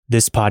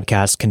This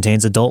podcast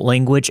contains adult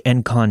language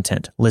and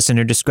content.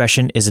 Listener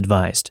discretion is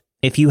advised.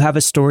 If you have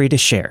a story to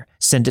share,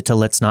 send it to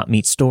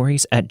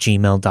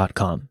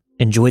letsnotmeetstories@gmail.com.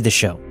 Enjoy the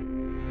show.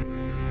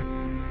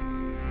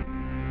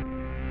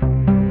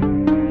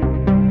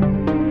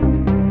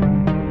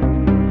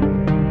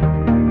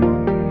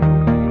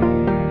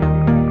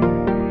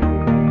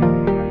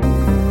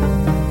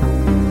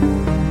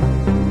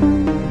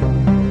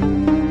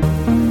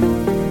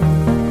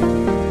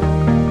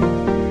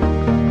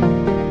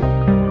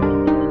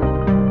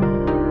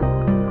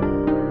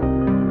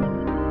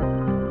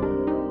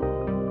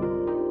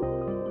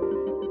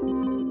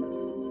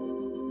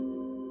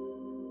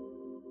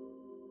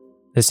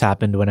 This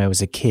happened when I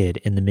was a kid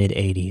in the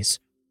mid-'80s.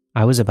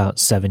 I was about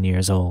 7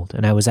 years old,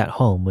 and I was at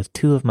home with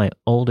two of my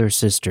older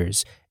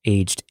sisters,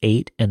 aged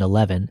 8 and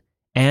 11,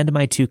 and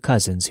my two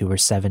cousins who were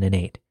 7 and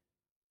 8.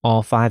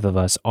 All 5 of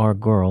us are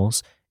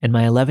girls, and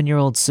my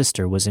 11-year-old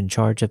sister was in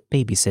charge of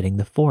babysitting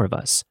the 4 of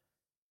us.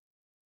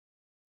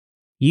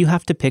 You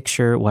have to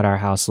picture what our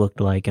house looked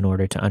like in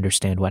order to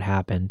understand what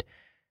happened.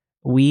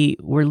 We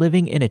were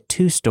living in a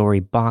 2-story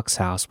box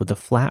house with a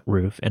flat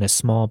roof and a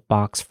small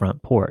box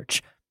front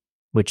porch,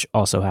 which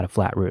also had a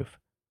flat roof.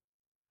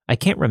 I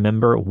can't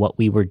remember what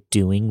we were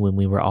doing when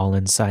we were all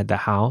inside the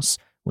house,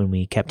 when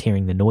we kept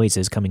hearing the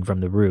noises coming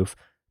from the roof.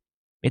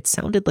 It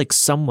sounded like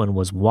someone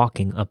was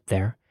walking up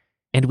there,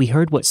 and we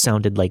heard what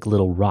sounded like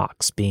little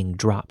rocks being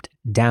dropped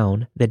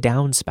down the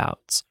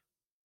downspouts.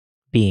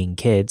 Being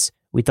kids,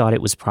 we thought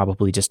it was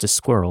probably just a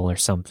squirrel or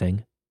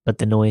something, but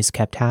the noise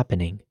kept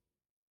happening.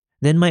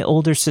 Then my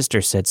older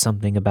sister said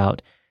something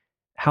about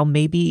how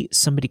maybe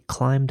somebody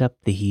climbed up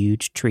the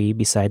huge tree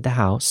beside the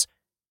house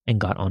and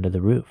got onto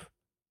the roof.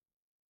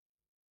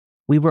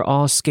 We were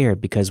all scared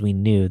because we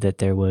knew that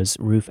there was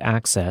roof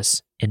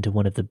access into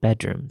one of the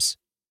bedrooms.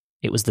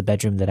 It was the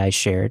bedroom that I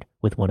shared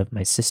with one of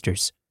my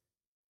sisters.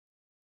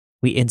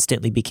 We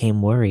instantly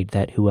became worried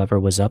that whoever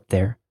was up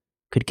there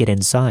could get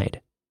inside.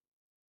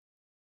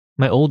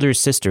 My older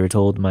sister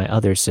told my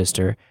other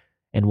sister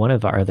and one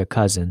of our other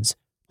cousins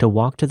to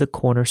walk to the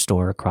corner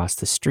store across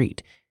the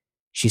street.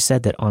 She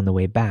said that on the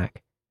way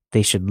back,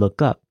 they should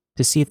look up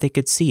to see if they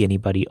could see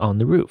anybody on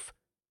the roof.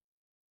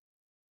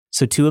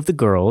 So 2 of the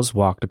girls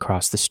walked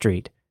across the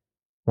street.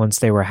 Once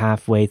they were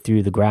halfway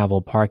through the gravel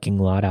parking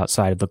lot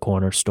outside of the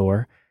corner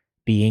store,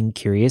 being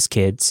curious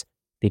kids,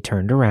 they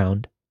turned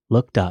around,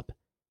 looked up,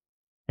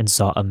 and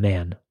saw a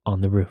man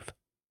on the roof.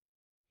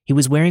 He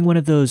was wearing one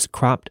of those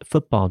cropped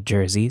football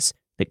jerseys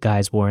that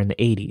guys wore in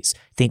the 80s.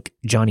 Think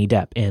Johnny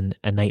Depp in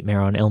A Nightmare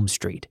on Elm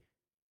Street.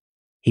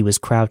 He was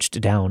crouched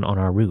down on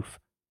our roof.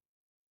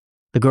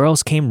 The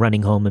girls came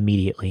running home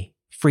immediately,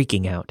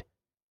 freaking out.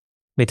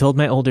 They told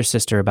my older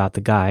sister about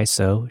the guy,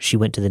 so she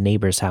went to the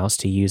neighbor's house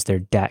to use their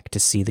deck to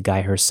see the guy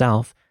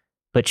herself,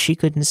 but she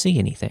couldn't see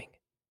anything.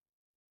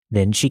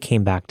 Then she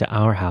came back to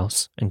our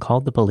house and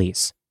called the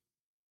police.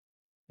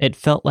 It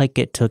felt like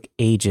it took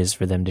ages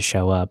for them to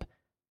show up.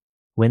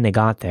 When they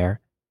got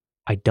there,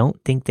 I don't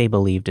think they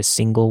believed a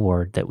single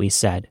word that we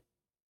said.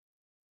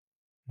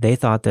 They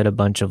thought that a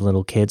bunch of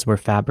little kids were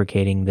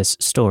fabricating this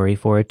story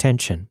for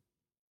attention.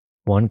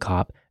 One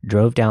cop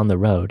drove down the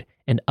road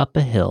and up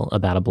a hill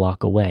about a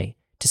block away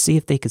to see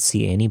if they could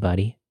see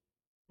anybody.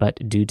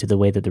 But due to the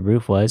way that the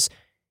roof was,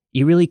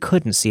 you really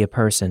couldn't see a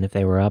person if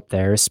they were up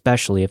there,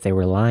 especially if they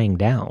were lying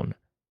down.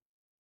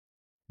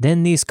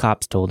 Then these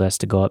cops told us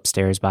to go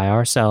upstairs by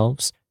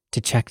ourselves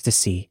to check to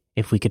see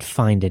if we could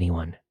find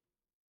anyone.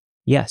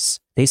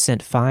 Yes, they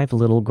sent 5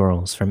 little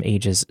girls from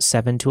ages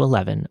 7 to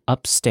 11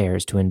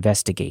 upstairs to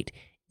investigate,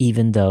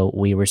 even though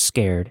we were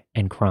scared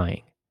and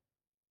crying.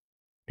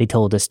 They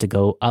told us to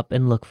go up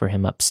and look for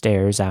him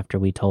upstairs after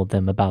we told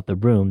them about the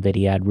room that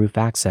he had roof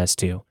access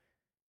to.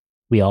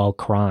 We all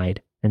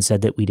cried and said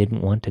that we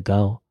didn't want to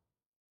go,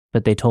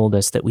 but they told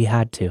us that we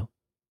had to.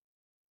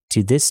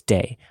 To this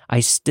day, I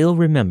still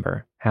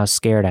remember how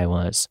scared I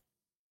was.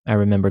 I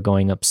remember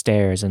going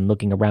upstairs and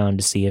looking around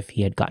to see if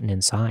he had gotten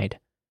inside.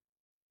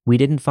 We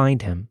didn't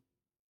find him,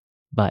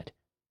 but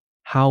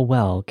how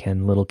well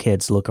can little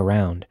kids look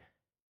around?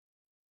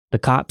 The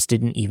cops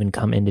didn't even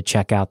come in to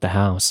check out the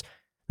house.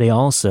 They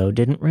also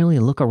didn't really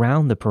look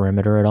around the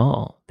perimeter at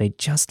all. They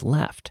just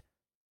left.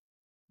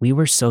 We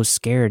were so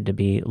scared to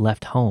be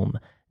left home,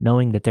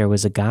 knowing that there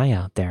was a guy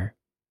out there.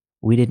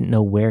 We didn't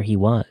know where he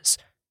was,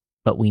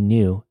 but we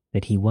knew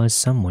that he was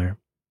somewhere.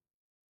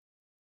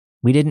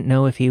 We didn't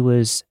know if he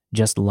was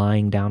just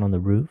lying down on the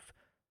roof,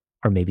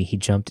 or maybe he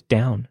jumped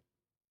down.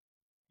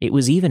 It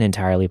was even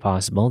entirely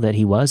possible that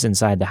he was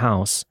inside the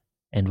house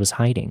and was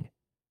hiding.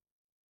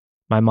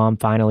 My mom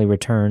finally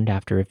returned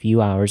after a few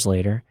hours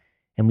later,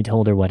 and we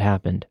told her what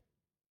happened.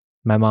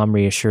 My mom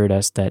reassured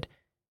us that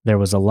there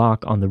was a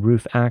lock on the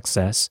roof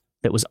access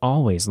that was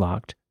always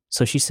locked,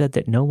 so she said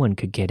that no one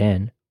could get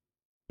in,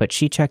 but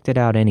she checked it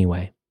out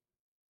anyway.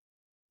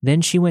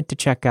 Then she went to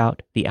check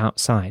out the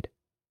outside.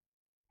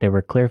 There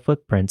were clear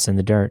footprints in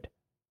the dirt.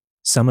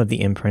 Some of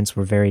the imprints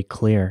were very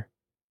clear.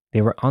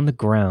 They were on the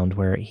ground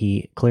where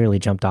he clearly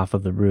jumped off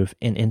of the roof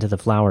and into the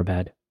flower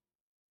bed.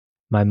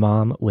 My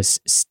mom was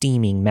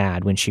steaming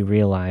mad when she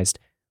realized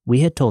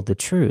we had told the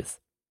truth,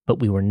 but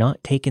we were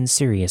not taken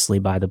seriously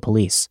by the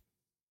police.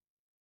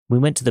 We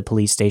went to the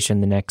police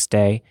station the next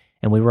day,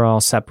 and we were all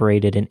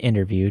separated and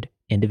interviewed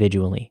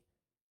individually.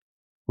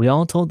 We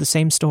all told the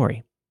same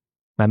story.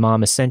 My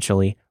mom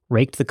essentially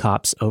raked the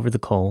cops over the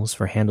coals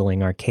for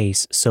handling our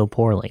case so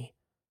poorly.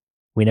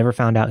 We never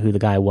found out who the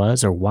guy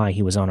was or why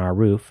he was on our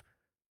roof,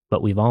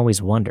 but we've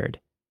always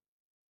wondered,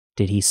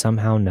 did he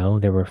somehow know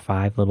there were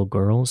 5 little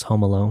girls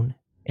home alone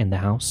in the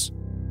house?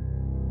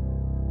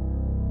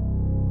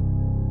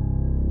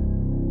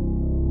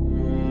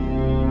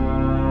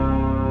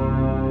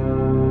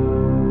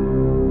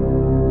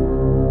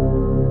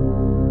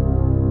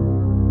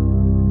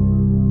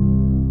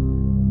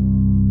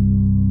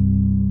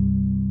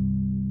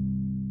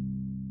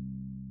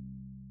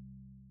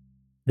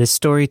 This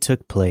story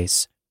took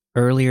place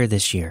earlier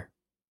this year.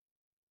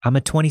 I'm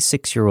a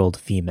 26-year-old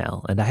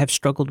female, and I have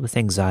struggled with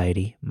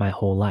anxiety my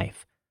whole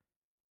life.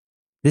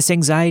 This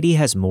anxiety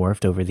has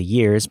morphed over the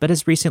years, but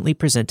has recently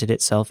presented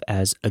itself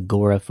as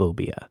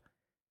agoraphobia.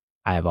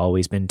 I have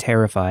always been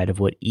terrified of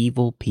what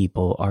evil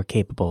people are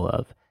capable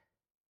of.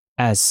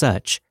 As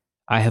such,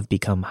 I have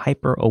become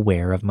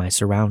hyper-aware of my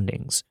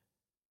surroundings.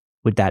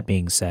 With that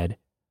being said,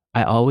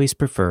 I always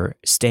prefer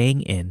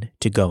staying in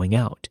to going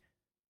out.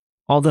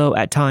 Although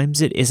at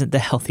times it isn't the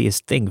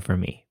healthiest thing for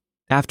me.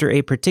 After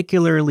a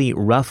particularly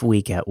rough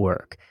week at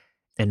work,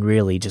 and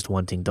really just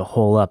wanting to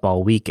hole up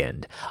all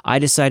weekend, I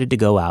decided to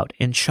go out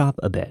and shop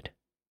a bit.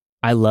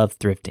 I love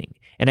thrifting,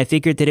 and I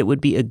figured that it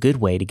would be a good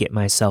way to get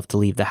myself to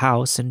leave the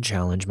house and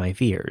challenge my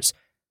fears.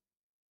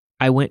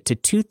 I went to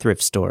 2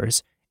 thrift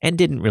stores and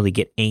didn't really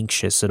get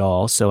anxious at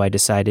all, so I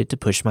decided to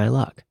push my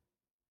luck.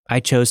 I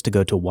chose to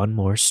go to one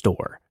more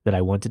store that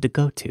I wanted to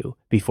go to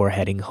before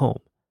heading home.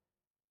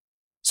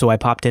 So I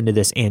popped into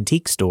this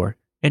antique store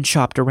and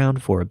shopped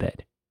around for a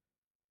bit.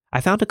 I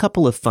found a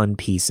couple of fun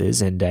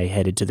pieces and I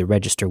headed to the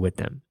register with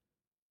them.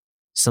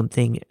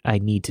 Something I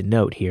need to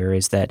note here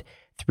is that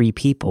 3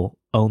 people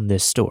own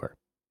this store.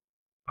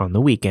 On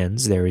the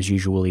weekends, there is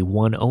usually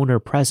one owner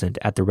present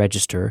at the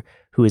register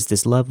who is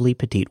this lovely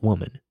petite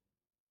woman.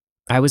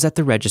 I was at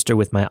the register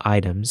with my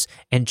items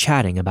and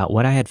chatting about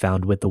what I had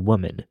found with the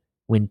woman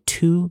when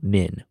 2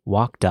 men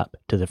walked up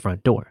to the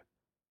front door.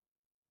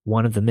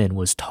 One of the men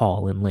was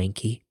tall and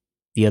lanky.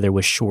 The other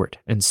was short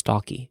and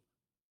stocky.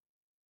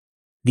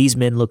 These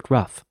men looked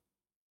rough,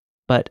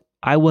 but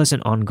I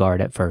wasn't on guard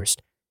at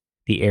first.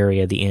 The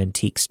area the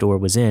antique store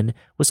was in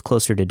was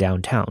closer to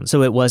downtown,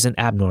 so it wasn't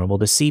abnormal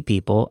to see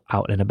people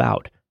out and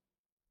about.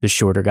 The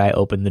shorter guy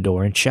opened the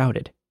door and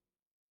shouted,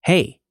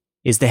 "Hey,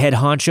 is the head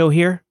honcho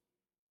here?"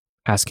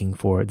 asking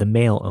for the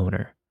male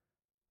owner.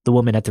 The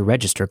woman at the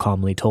register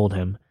calmly told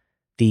him,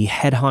 "The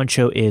head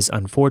honcho is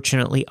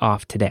unfortunately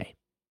off today."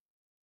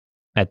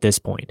 At this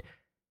point,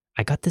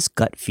 I got this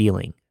gut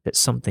feeling that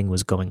something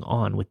was going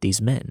on with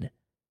these men.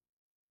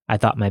 I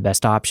thought my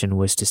best option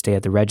was to stay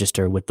at the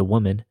register with the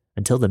woman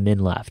until the men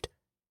left.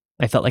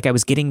 I felt like I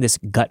was getting this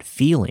gut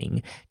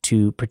feeling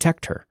to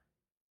protect her.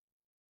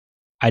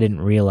 I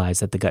didn't realize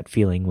that the gut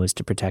feeling was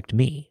to protect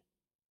me.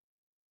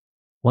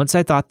 Once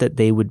I thought that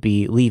they would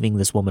be leaving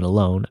this woman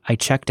alone, I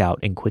checked out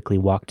and quickly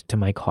walked to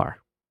my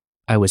car.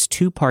 I was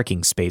 2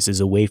 parking spaces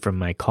away from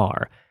my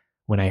car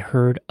when I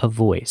heard a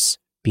voice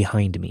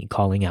behind me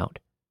calling out,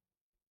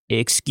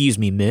 "Excuse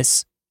me,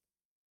 miss."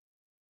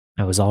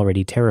 I was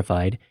already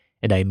terrified,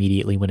 and I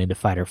immediately went into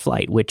fight or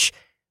flight, which,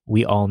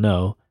 we all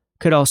know,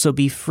 could also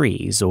be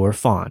freeze or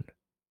fawn.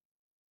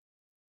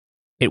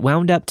 It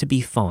wound up to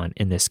be fawn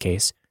in this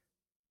case.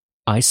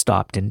 I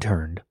stopped and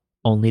turned,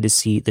 only to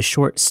see the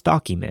short,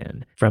 stocky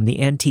man from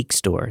the antique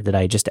store that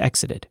I just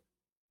exited.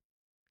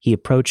 He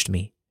approached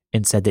me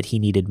and said that he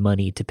needed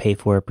money to pay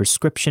for a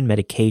prescription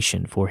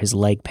medication for his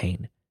leg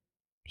pain.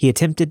 He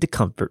attempted to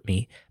comfort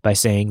me by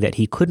saying that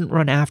he couldn't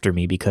run after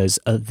me because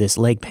of this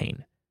leg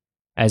pain,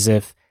 as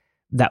if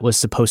that was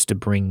supposed to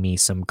bring me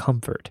some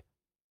comfort.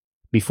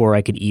 Before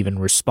I could even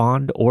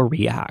respond or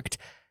react,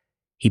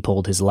 he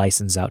pulled his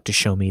license out to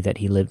show me that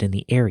he lived in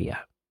the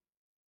area.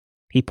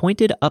 He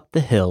pointed up the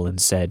hill and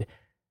said,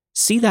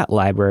 "See that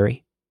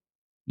library?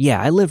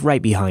 Yeah, I live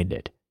right behind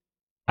it.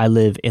 I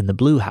live in the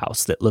blue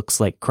house that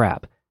looks like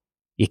crap.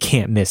 You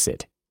can't miss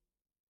it."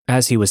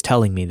 As he was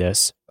telling me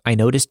this, I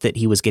noticed that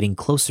he was getting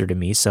closer to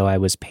me, so I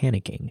was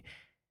panicking.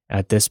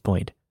 At this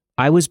point,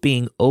 I was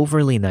being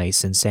overly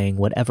nice and saying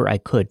whatever I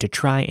could to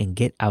try and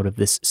get out of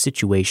this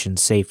situation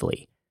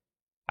safely.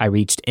 I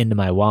reached into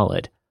my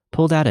wallet,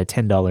 pulled out a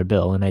 $10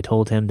 bill, and I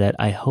told him that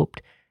I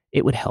hoped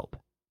it would help.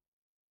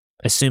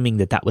 Assuming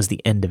that that was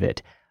the end of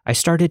it, I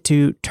started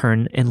to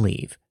turn and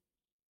leave.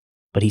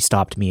 But he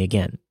stopped me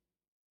again.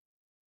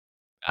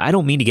 "I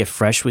don't mean to get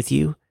fresh with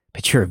you,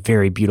 but you're a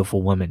very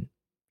beautiful woman,"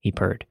 he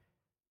purred.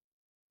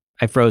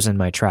 I froze in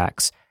my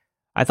tracks.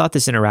 I thought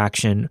this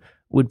interaction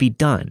would be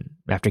done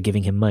after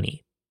giving him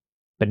money,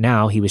 but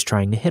now he was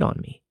trying to hit on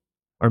me.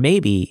 Or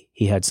maybe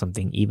he had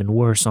something even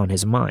worse on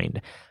his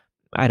mind.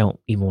 I don't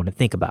even want to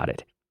think about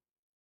it.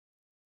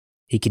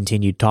 He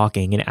continued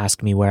talking and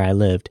asked me where I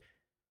lived.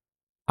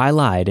 I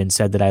lied and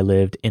said that I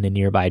lived in a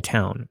nearby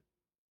town.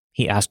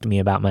 He asked me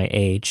about my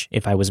age,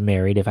 if I was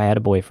married, if I had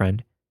a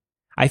boyfriend.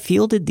 I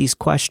fielded these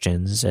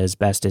questions as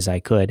best as I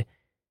could,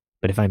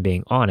 but if I'm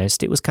being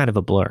honest, it was kind of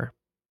a blur.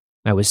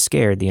 I was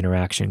scared the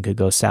interaction could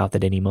go south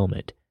at any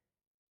moment.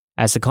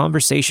 As the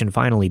conversation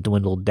finally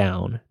dwindled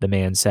down, the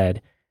man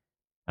said,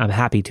 "I'm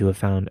happy to have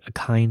found a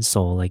kind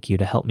soul like you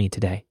to help me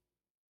today."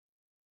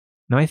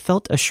 Now I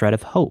felt a shred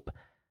of hope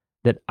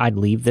that I'd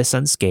leave this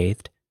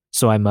unscathed,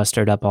 so I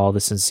mustered up all the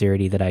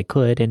sincerity that I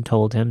could and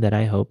told him that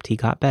I hoped he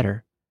got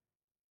better.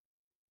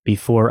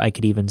 Before I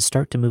could even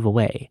start to move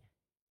away,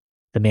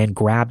 the man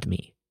grabbed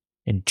me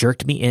and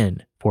jerked me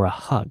in for a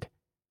hug.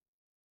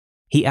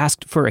 He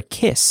asked for a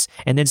kiss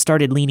and then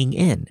started leaning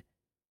in.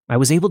 I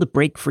was able to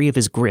break free of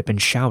his grip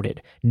and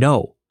shouted,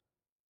 "No!"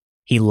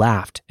 He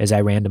laughed as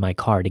I ran to my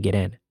car to get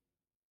in.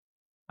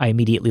 I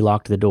immediately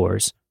locked the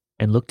doors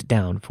and looked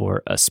down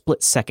for a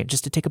split second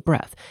just to take a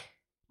breath,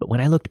 but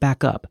when I looked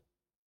back up,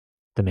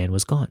 the man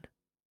was gone.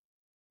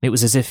 It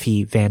was as if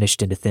he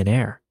vanished into thin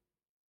air,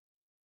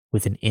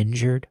 with an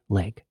injured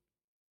leg.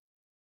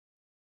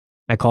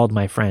 I called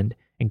my friend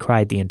and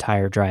cried the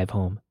entire drive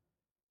home.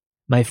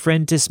 My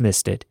friend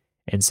dismissed it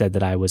and said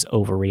that I was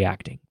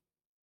overreacting.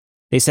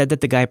 They said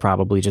that the guy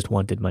probably just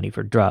wanted money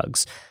for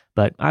drugs,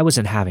 but I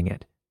wasn't having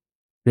it.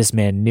 This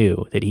man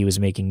knew that he was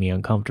making me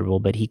uncomfortable,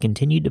 but he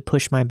continued to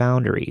push my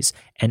boundaries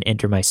and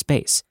enter my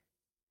space.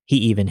 He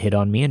even hit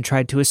on me and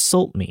tried to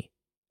assault me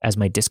as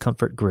my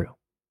discomfort grew.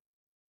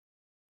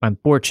 I'm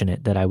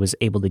fortunate that I was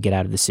able to get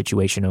out of the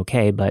situation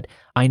okay, but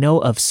I know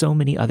of so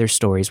many other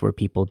stories where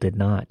people did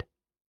not.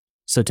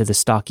 So to the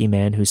stocky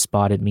man who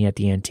spotted me at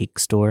the antique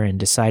store and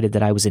decided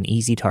that I was an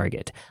easy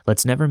target,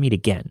 let's never meet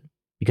again,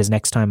 because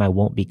next time I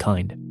won't be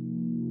kind.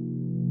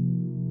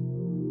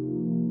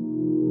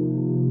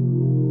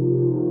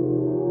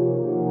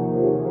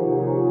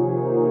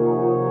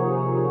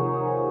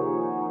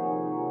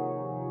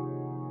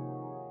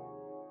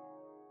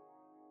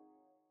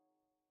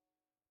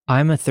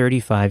 I'm a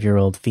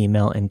 35-year-old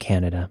female in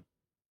Canada.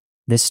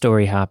 This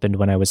story happened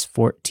when I was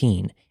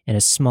 14 in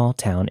a small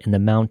town in the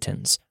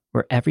mountains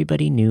where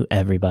everybody knew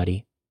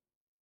everybody.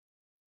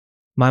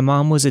 My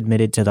mom was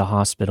admitted to the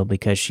hospital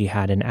because she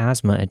had an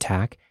asthma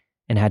attack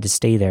and had to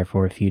stay there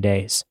for a few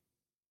days.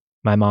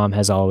 My mom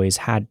has always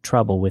had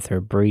trouble with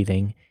her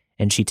breathing,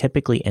 and she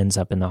typically ends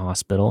up in the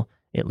hospital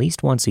at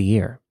least once a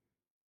year.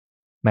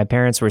 My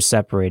parents were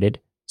separated,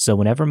 so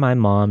whenever my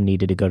mom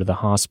needed to go to the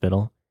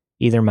hospital,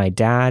 either my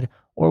dad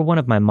or one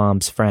of my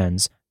mom's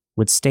friends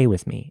would stay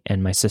with me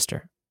and my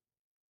sister.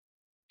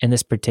 In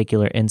this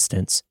particular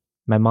instance,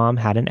 my mom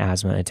had an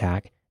asthma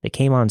attack that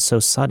came on so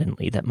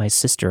suddenly that my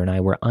sister and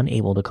I were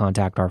unable to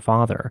contact our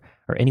father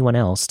or anyone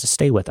else to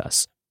stay with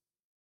us.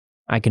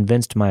 I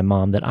convinced my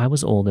mom that I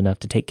was old enough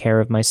to take care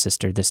of my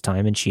sister this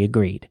time, and she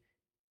agreed.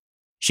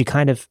 She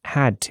kind of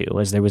had to,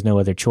 as there was no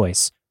other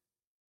choice.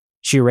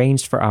 She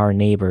arranged for our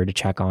neighbor to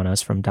check on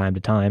us from time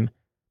to time,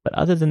 but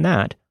other than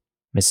that,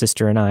 my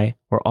sister and I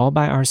were all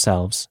by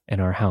ourselves in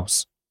our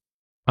house.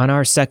 On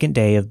our second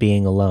day of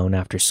being alone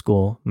after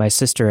school, my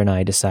sister and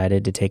I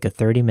decided to take a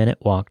 30-minute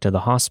walk to the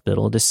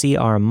hospital to see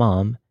our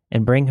mom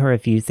and bring her a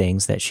few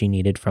things that she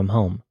needed from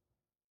home.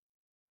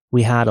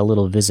 We had a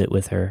little visit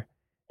with her,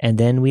 and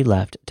then we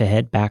left to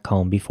head back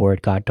home before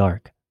it got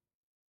dark.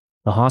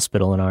 The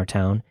hospital in our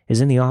town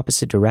is in the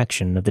opposite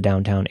direction of the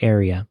downtown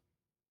area.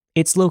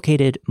 It's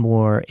located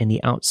more in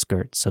the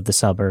outskirts of the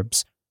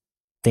suburbs.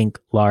 Think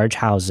large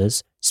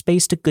houses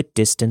spaced a good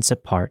distance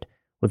apart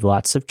with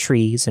lots of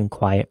trees and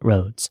quiet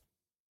roads.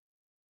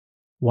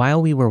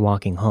 While we were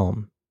walking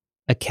home,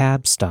 a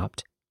cab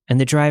stopped and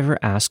the driver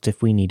asked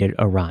if we needed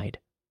a ride.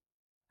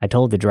 I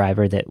told the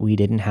driver that we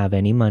didn't have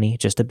any money,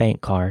 just a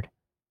bank card,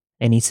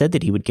 and he said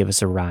that he would give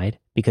us a ride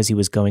because he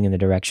was going in the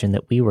direction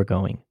that we were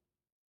going.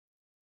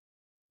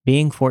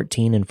 Being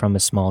 14 and from a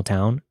small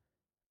town,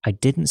 I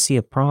didn't see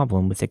a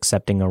problem with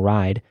accepting a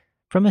ride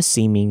from a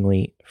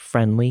seemingly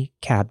friendly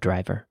cab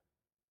driver.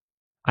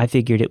 I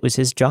figured it was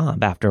his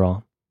job after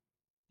all.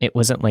 It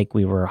wasn't like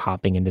we were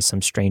hopping into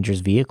some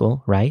stranger's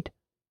vehicle, right?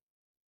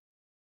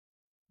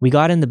 We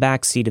got in the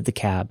back seat of the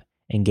cab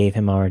and gave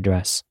him our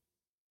address.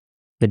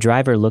 The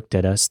driver looked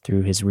at us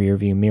through his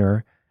rearview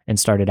mirror and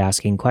started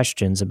asking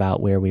questions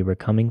about where we were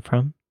coming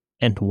from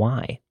and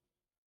why.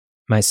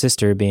 My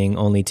sister, being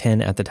only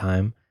 10 at the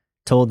time,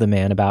 told the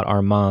man about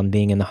our mom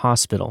being in the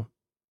hospital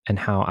and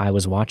how I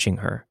was watching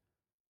her.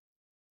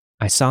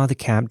 I saw the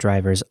cab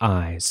driver's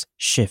eyes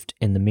shift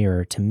in the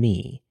mirror to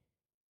me,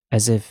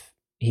 as if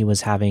he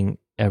was having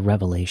a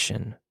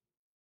revelation.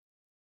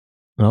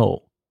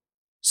 "Oh,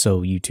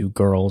 so you two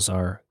girls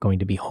are going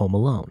to be home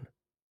alone,"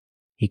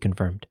 he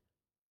confirmed.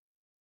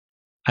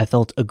 I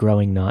felt a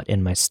growing knot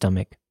in my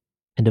stomach,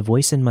 and a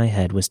voice in my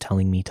head was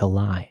telling me to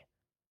lie.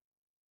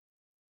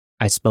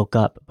 I spoke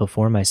up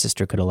before my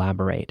sister could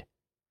elaborate.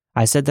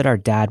 I said that our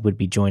dad would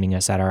be joining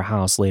us at our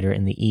house later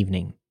in the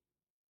evening.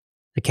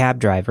 The cab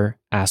driver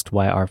asked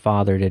why our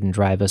father didn't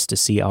drive us to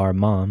see our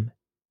mom,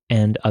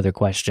 and other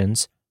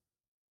questions.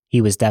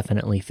 He was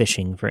definitely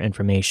fishing for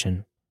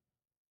information.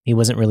 He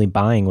wasn't really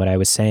buying what I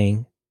was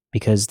saying,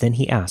 because then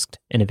he asked,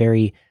 in a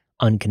very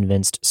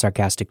unconvinced,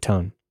 sarcastic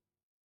tone,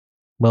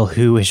 "Well,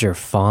 who is your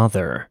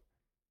father?"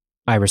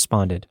 I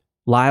responded,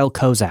 "Lyle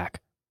Kozak."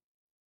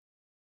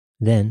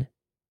 Then,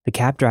 the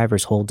cab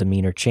driver's whole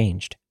demeanor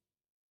changed.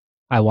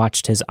 I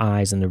watched his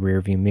eyes in the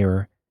rearview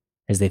mirror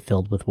as they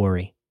filled with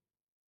worry.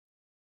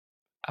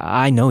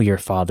 "I know your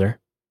father,"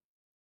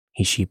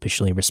 he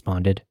sheepishly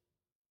responded.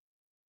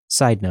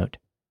 Side note,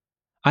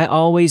 I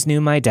always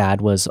knew my dad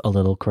was a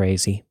little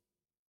crazy.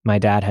 My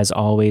dad has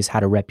always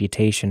had a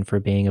reputation for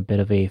being a bit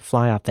of a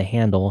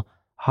fly-off-the-handle,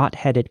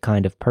 hot-headed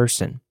kind of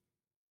person,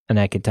 and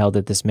I could tell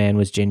that this man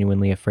was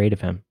genuinely afraid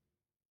of him.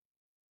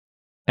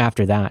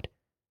 After that,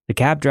 the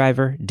cab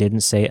driver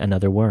didn't say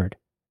another word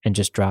and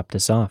just dropped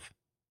us off.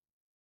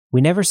 We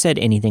never said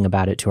anything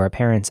about it to our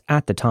parents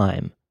at the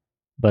time,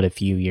 but a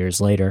few years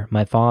later,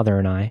 my father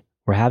and I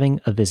were having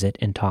a visit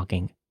and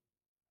talking,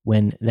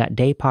 when that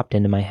day popped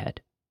into my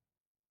head.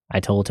 I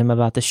told him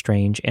about the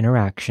strange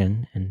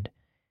interaction, and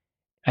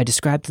I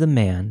described the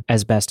man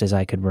as best as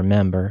I could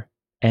remember,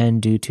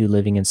 and due to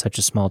living in such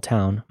a small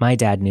town, my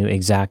dad knew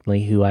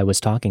exactly who I was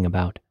talking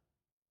about.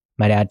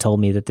 My dad told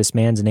me that this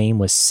man's name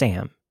was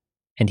Sam,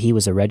 and he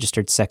was a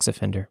registered sex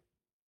offender.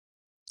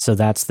 So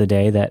that's the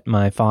day that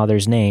my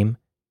father's name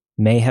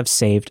may have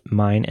saved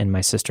mine and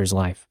my sister's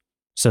life.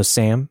 So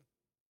Sam,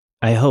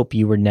 I hope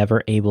you were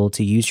never able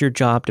to use your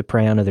job to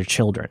prey on other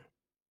children,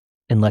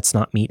 and let's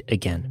not meet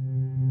again.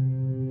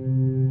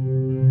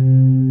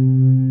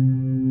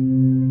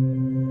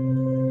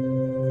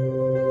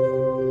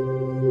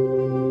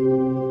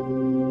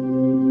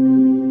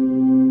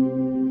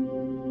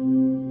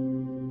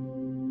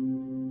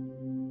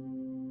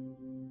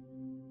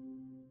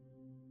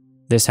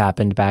 This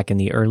happened back in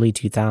the early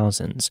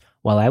 2000s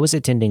while I was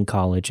attending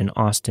college in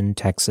Austin,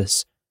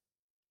 Texas.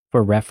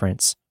 For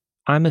reference,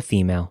 I'm a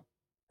female,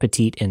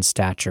 petite in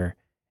stature,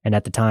 and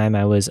at the time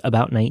I was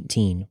about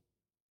 19.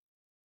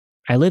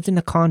 I lived in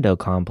a condo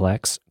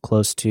complex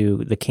close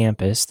to the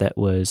campus that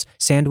was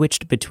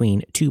sandwiched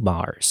between two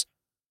bars.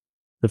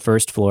 The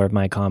first floor of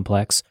my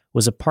complex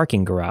was a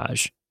parking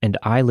garage, and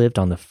I lived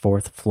on the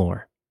fourth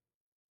floor.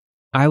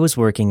 I was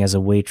working as a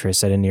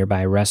waitress at a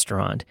nearby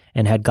restaurant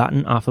and had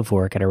gotten off of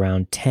work at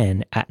around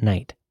 10 at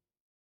night.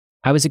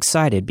 I was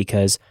excited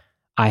because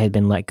I had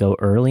been let go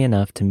early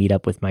enough to meet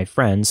up with my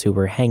friends who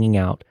were hanging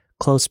out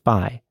close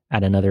by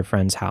at another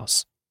friend's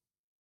house.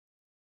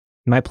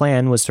 My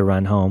plan was to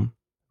run home,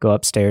 go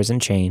upstairs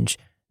and change,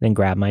 then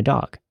grab my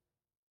dog.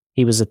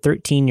 He was a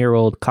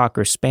 13-year-old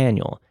Cocker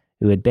Spaniel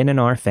who had been in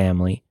our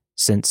family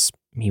since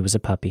he was a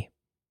puppy.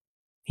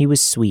 He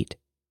was sweet,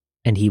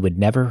 and he would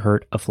never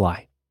hurt a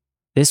fly.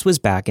 This was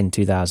back in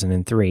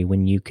 2003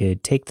 when you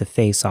could take the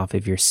face off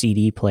of your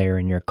CD player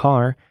in your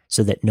car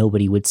so that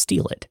nobody would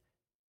steal it.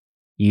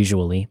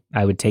 Usually,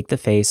 I would take the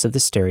face of the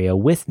stereo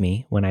with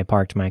me when I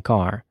parked my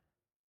car.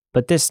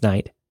 But this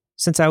night,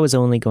 since I was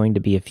only going to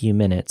be a few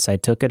minutes, I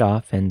took it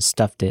off and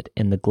stuffed it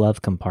in the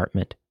glove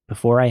compartment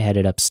before I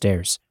headed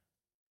upstairs.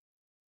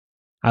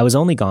 I was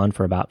only gone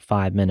for about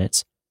 5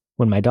 minutes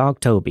when my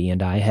dog Toby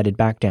and I headed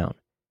back down.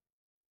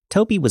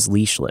 Toby was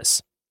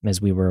leashless as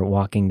we were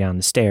walking down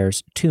the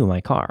stairs to my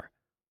car.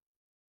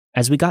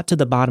 As we got to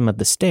the bottom of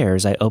the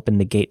stairs, I opened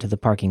the gate to the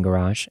parking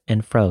garage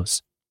and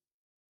froze.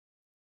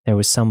 There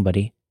was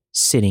somebody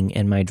sitting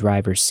in my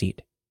driver's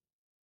seat.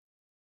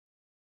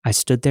 I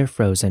stood there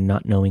frozen,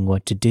 not knowing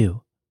what to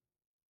do.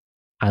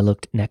 I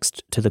looked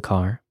next to the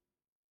car,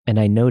 and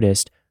I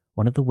noticed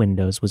one of the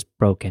windows was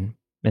broken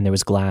and there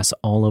was glass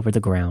all over the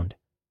ground.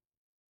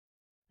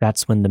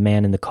 That's when the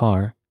man in the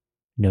car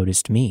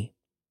noticed me.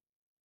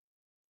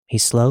 He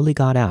slowly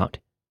got out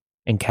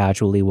and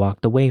casually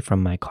walked away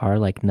from my car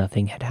like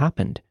nothing had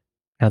happened.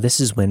 Now this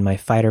is when my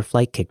fight or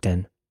flight kicked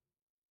in.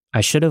 I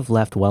should have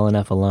left well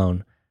enough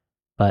alone,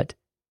 but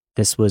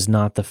this was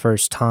not the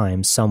first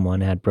time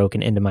someone had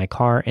broken into my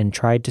car and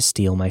tried to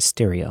steal my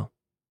stereo.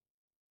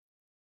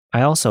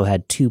 I also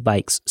had 2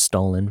 bikes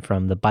stolen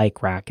from the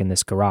bike rack in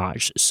this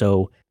garage,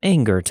 so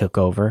anger took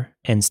over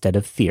instead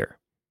of fear.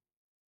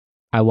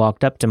 I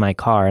walked up to my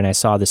car and I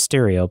saw the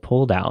stereo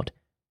pulled out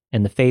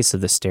and the face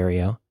of the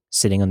stereo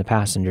sitting on the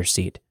passenger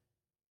seat.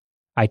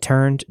 I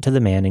turned to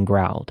the man and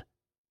growled,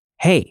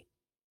 "Hey,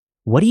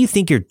 what do you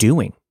think you're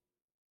doing?"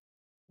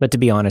 But to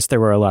be honest, there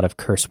were a lot of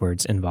curse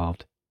words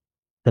involved.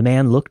 The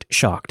man looked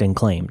shocked and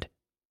claimed,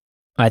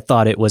 "I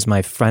thought it was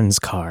my friend's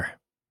car."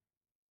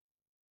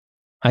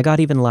 I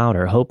got even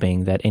louder,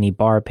 hoping that any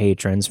bar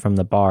patrons from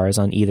the bars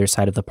on either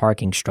side of the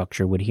parking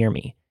structure would hear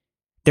me.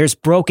 "There's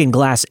broken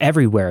glass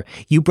everywhere.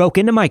 You broke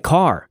into my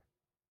car."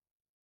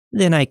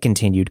 Then I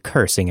continued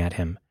cursing at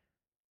him.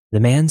 The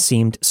man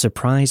seemed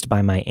surprised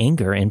by my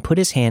anger and put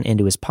his hand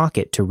into his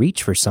pocket to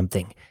reach for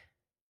something.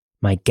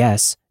 My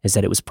guess is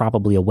that it was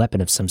probably a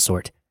weapon of some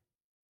sort.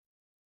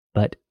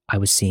 But I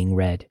was seeing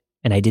red,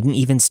 and I didn't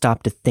even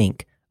stop to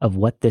think of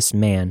what this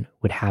man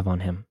would have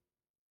on him.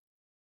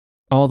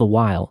 All the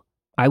while,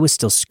 I was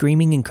still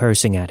screaming and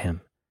cursing at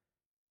him.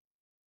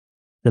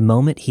 The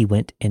moment he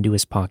went into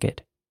his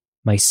pocket,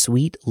 My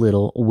sweet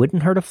little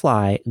wouldn't hurt a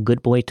fly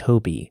good boy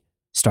Toby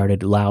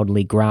started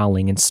loudly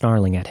growling and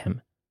snarling at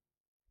him.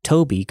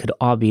 Toby could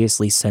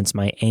obviously sense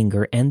my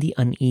anger and the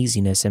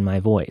uneasiness in my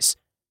voice.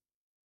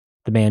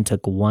 The man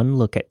took one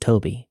look at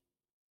Toby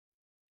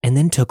and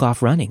then took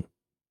off running.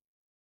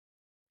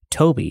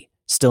 Toby,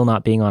 still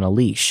not being on a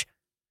leash,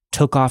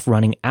 took off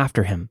running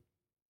after him.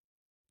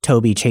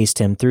 Toby chased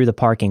him through the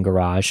parking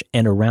garage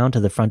and around to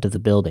the front of the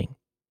building.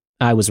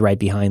 I was right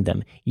behind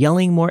them,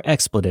 yelling more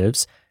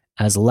expletives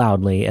as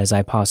loudly as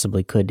I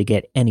possibly could to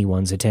get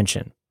anyone's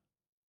attention.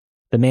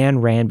 The man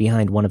ran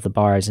behind one of the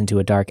bars into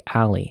a dark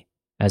alley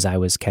as I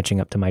was catching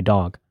up to my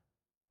dog.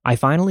 I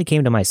finally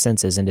came to my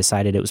senses and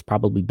decided it was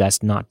probably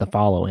best not to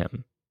follow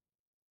him.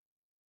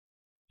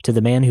 To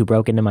the man who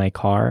broke into my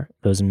car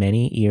those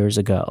many years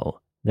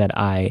ago that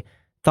I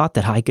thought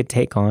that I could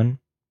take on,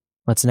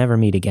 let's never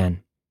meet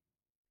again.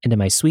 And to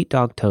my sweet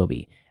dog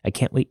Toby, I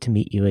can't wait to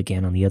meet you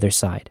again on the other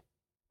side.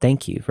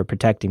 Thank you for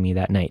protecting me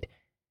that night.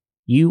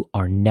 You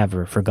are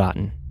never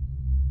forgotten.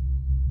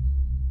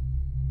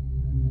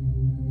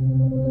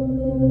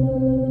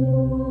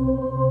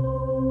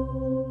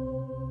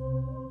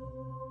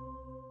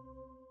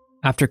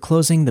 After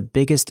closing the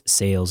biggest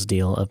sales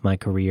deal of my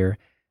career,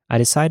 I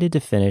decided to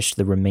finish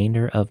the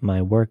remainder of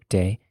my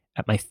workday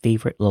at my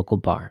favorite local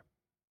bar.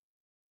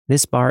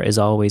 This bar is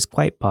always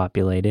quite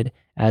populated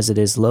as it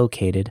is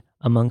located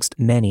amongst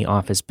many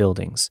office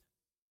buildings.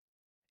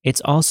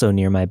 It's also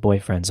near my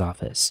boyfriend's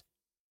office.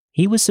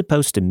 He was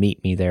supposed to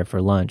meet me there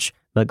for lunch,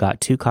 but got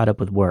too caught up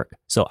with work,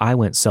 so I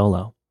went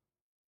solo.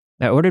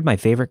 I ordered my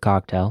favorite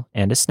cocktail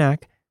and a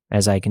snack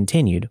as I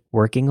continued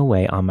working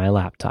away on my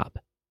laptop.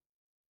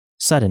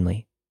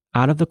 Suddenly,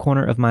 out of the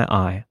corner of my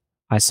eye,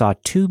 I saw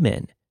two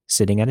men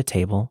sitting at a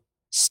table,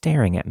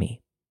 staring at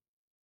me.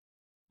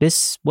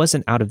 This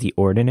wasn't out of the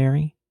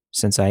ordinary,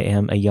 since I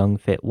am a young,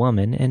 fit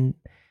woman and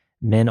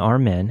men are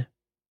men,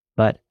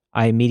 but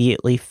I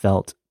immediately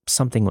felt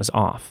something was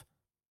off.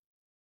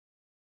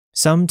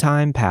 Some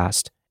time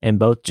passed, and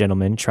both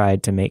gentlemen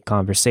tried to make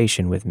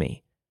conversation with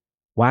me.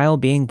 While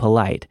being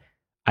polite,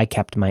 I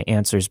kept my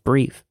answers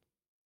brief.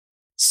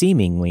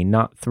 Seemingly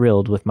not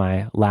thrilled with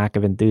my lack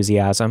of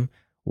enthusiasm,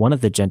 one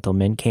of the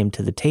gentlemen came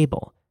to the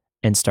table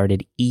and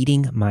started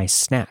eating my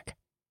snack.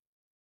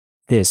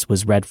 This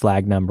was red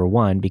flag number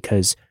 1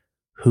 because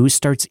who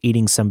starts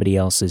eating somebody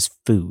else's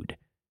food?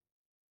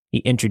 He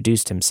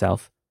introduced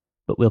himself,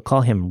 but we'll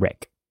call him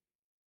Rick.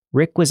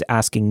 Rick was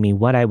asking me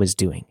what I was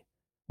doing,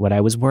 what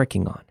I was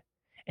working on,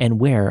 and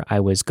where I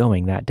was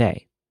going that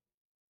day.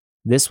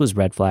 This was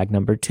red flag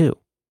number 2.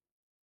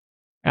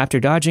 After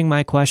dodging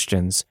my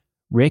questions,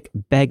 Rick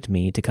begged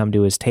me to come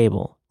to his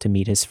table to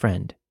meet his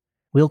friend.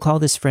 We'll call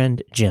this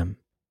friend Jim.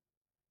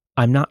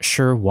 I'm not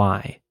sure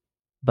why,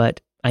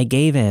 but I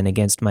gave in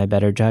against my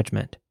better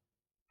judgment.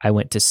 I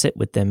went to sit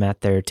with them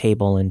at their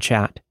table and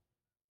chat.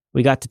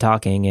 We got to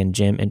talking, and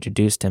Jim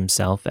introduced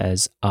himself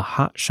as a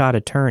hotshot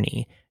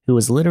attorney who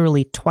was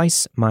literally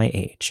twice my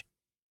age.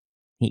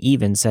 He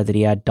even said that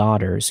he had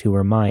daughters who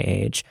were my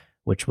age,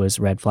 which was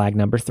red flag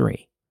number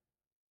 3.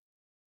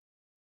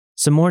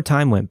 Some more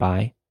time went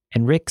by,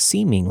 and Rick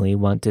seemingly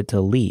wanted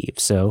to leave,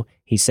 so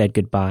he said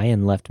goodbye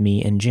and left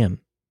me and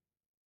Jim.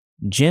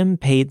 Jim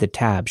paid the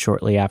tab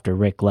shortly after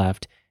Rick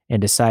left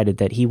and decided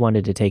that he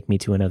wanted to take me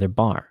to another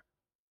bar.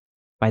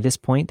 By this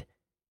point,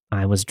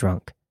 I was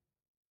drunk.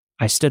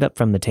 I stood up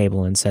from the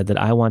table and said that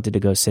I wanted to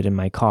go sit in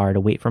my car to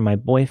wait for my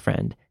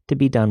boyfriend to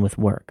be done with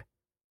work.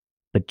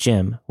 But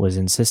Jim was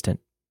insistent.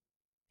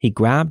 He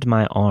grabbed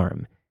my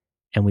arm,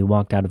 and we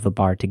walked out of the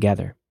bar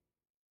together.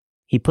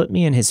 He put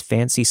me in his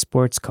fancy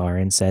sports car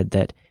and said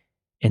that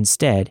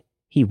instead,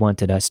 he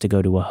wanted us to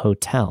go to a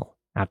hotel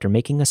after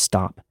making a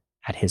stop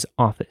at his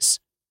office.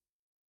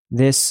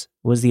 This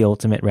was the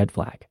ultimate red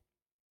flag.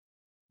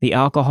 The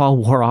alcohol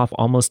wore off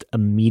almost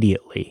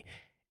immediately,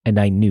 and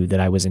I knew that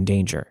I was in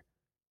danger.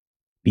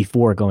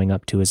 Before going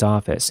up to his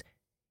office,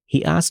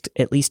 he asked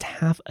at least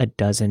half a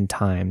dozen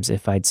times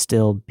if I'd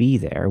still be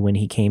there when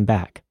he came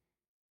back.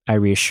 I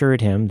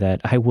reassured him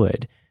that I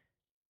would,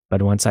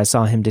 but once I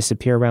saw him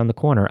disappear around the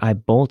corner, I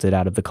bolted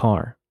out of the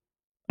car.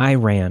 I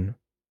ran.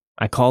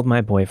 I called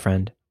my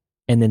boyfriend,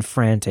 and then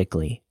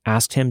frantically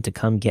asked him to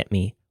come get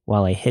me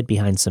while I hid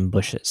behind some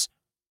bushes.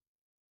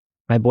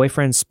 My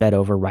boyfriend sped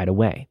over right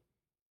away.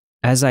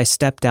 As I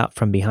stepped out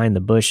from behind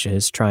the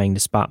bushes trying to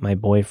spot my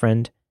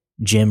boyfriend,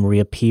 Jim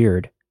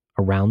reappeared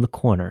around the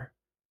corner,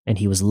 and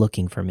he was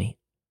looking for me.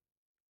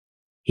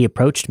 He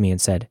approached me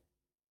and said,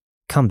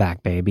 "Come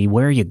back, baby,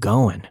 where are you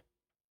going?"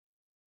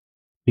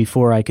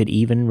 Before I could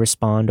even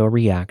respond or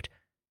react,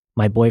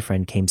 my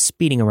boyfriend came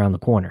speeding around the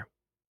corner.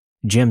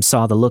 Jim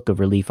saw the look of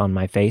relief on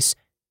my face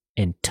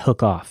and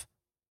took off.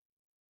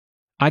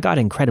 I got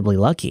incredibly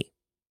lucky.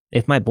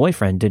 If my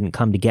boyfriend didn't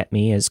come to get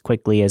me as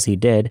quickly as he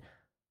did,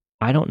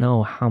 I don't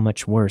know how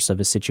much worse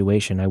of a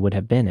situation I would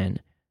have been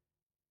in.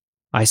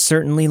 I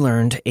certainly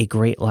learned a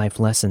great life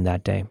lesson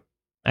that day.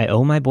 I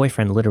owe my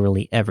boyfriend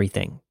literally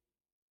everything.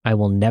 I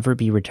will never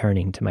be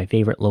returning to my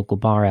favorite local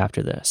bar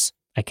after this,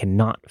 I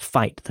cannot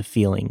fight the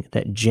feeling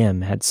that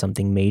Jim had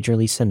something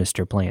majorly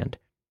sinister planned.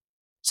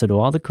 So to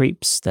all the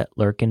creeps that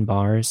lurk in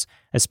bars,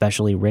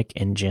 especially Rick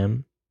and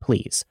Jim,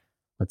 please,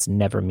 let's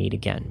never meet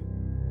again.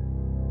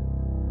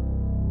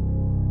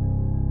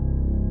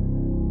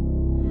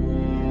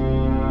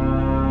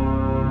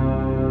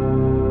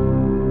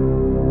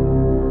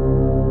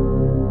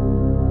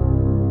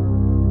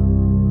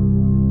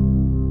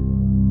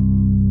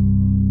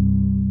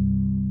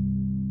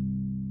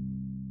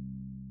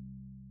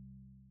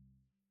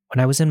 When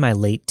I was in my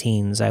late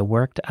teens, I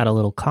worked at a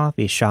little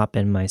coffee shop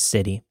in my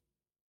city.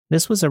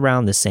 This was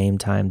around the same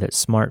time that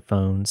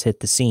smartphones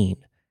hit the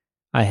scene.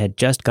 I had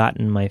just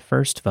gotten my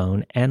first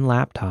phone and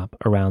laptop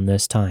around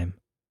this time.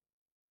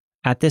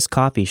 At this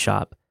coffee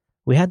shop,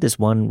 we had this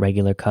one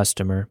regular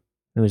customer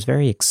who was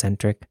very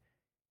eccentric.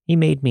 He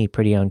made me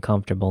pretty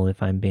uncomfortable,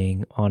 if I'm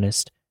being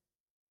honest.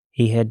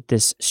 He had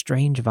this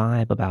strange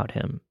vibe about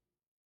him.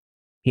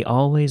 He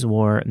always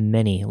wore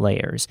many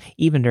layers,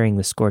 even during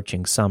the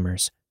scorching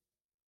summers.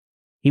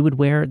 He would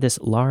wear this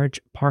large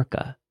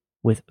parka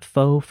with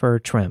faux fur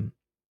trim.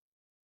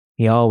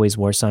 He always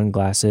wore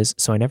sunglasses,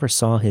 so I never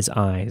saw his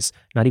eyes,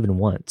 not even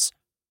once.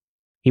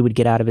 He would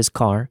get out of his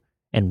car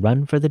and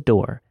run for the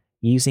door,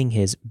 using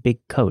his big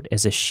coat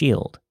as a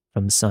shield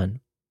from the sun.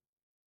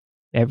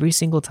 Every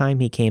single time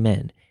he came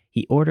in,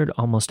 he ordered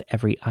almost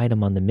every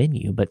item on the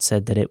menu but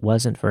said that it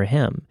wasn't for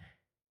him,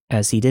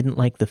 as he didn't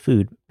like the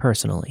food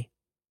personally.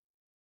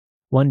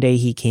 One day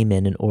he came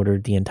in and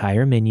ordered the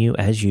entire menu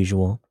as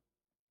usual,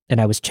 and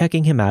I was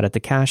checking him out at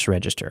the cash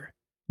register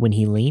when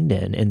he leaned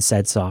in and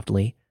said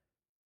softly,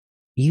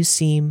 "You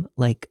seem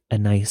like a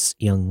nice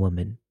young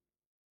woman.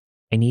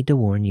 I need to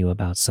warn you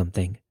about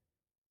something.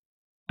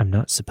 I'm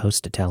not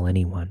supposed to tell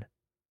anyone,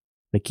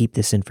 but keep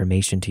this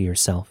information to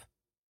yourself.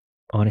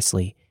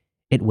 Honestly,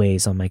 it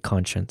weighs on my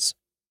conscience."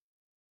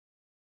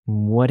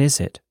 "What is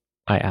it?"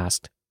 I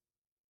asked.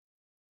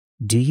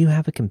 "Do you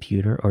have a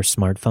computer or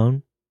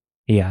smartphone?"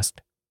 he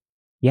asked.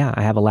 "Yeah,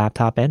 I have a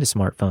laptop and a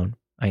smartphone,"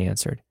 I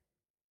answered.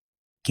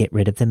 "Get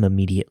rid of them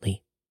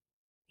immediately,"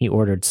 he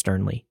ordered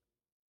sternly.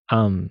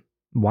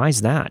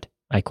 Why's that?"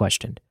 I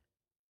questioned.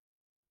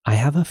 "I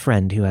have a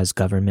friend who has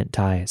government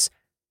ties.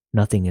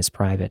 Nothing is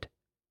private.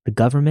 The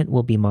government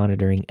will be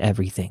monitoring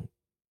everything.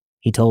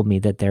 He told me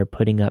that they're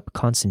putting up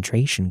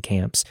concentration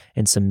camps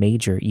in some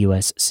major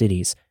U.S.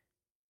 cities.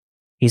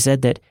 He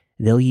said that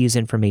they'll use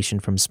information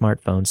from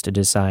smartphones to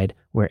decide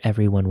where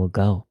everyone will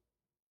go.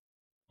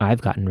 I've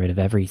gotten rid of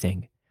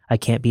everything. I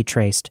can't be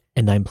traced,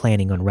 and I'm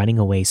planning on running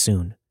away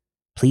soon.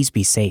 Please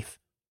be safe,"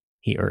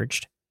 he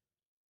urged.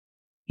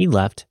 He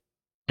left,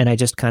 and I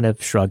just kind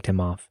of shrugged him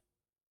off.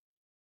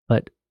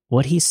 But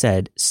what he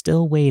said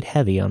still weighed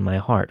heavy on my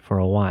heart for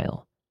a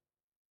while.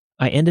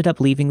 I ended up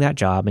leaving that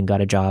job and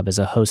got a job as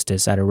a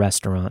hostess at a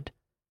restaurant.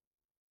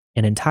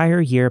 An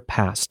entire year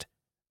passed,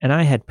 and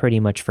I had pretty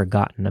much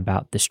forgotten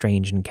about the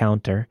strange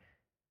encounter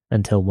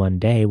until one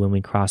day when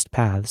we crossed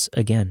paths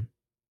again.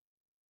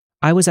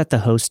 I was at the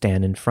host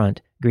stand in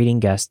front, greeting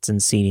guests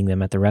and seating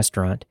them at the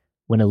restaurant,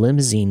 when a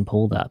limousine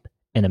pulled up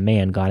and a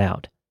man got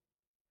out.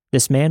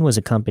 This man was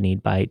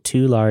accompanied by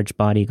 2 large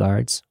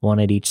bodyguards, one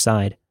at each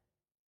side.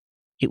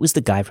 It was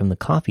the guy from the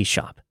coffee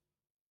shop.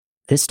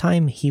 This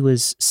time he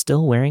was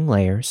still wearing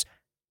layers,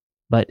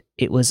 but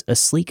it was a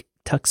sleek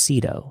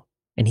tuxedo,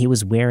 and he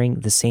was wearing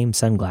the same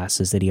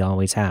sunglasses that he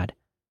always had.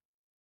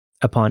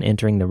 Upon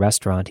entering the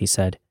restaurant, he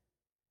said,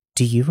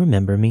 "Do you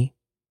remember me?"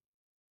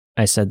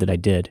 I said that I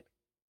did.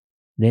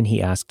 Then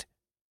he asked,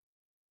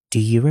 "Do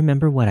you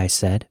remember what I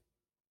said?"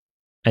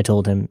 I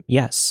told him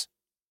yes.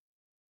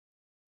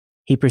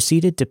 He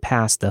proceeded to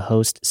pass the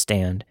host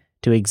stand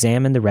to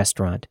examine the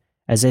restaurant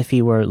as if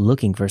he were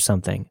looking for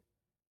something.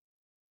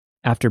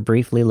 After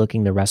briefly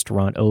looking the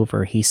restaurant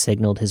over, he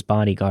signaled his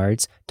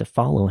bodyguards to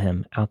follow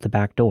him out the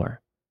back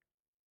door.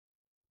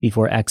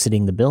 Before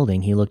exiting the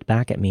building, he looked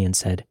back at me and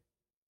said,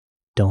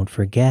 "Don't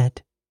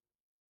forget."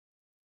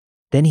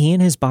 Then he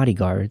and his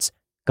bodyguards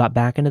got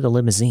back into the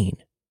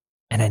limousine,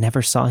 and I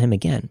never saw him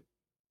again.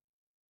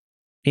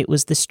 It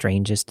was the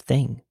strangest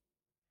thing.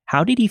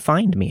 How did he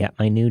find me at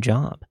my new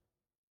job?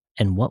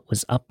 And what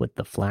was up with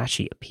the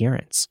flashy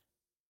appearance?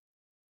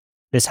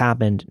 This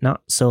happened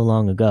not so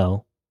long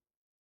ago,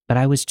 but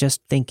I was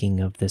just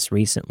thinking of this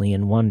recently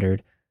and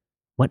wondered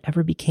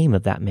whatever became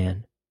of that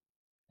man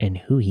and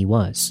who he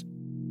was.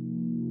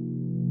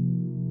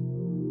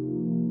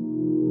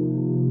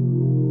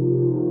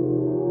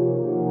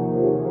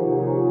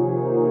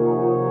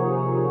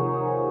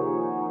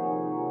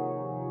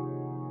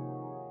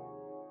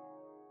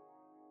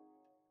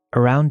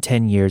 Around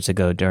 10 years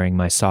ago, during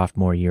my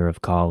sophomore year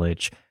of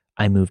college,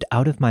 I moved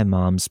out of my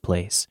mom's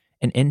place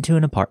and into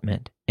an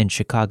apartment in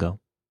Chicago.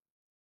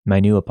 My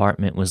new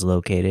apartment was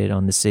located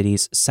on the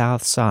city's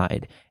south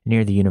side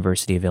near the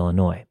University of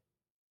Illinois.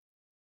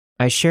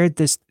 I shared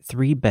this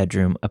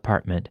 3-bedroom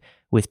apartment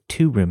with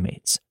 2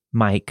 roommates,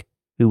 Mike,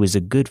 who was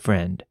a good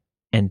friend,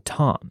 and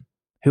Tom,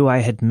 who I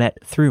had met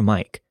through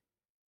Mike.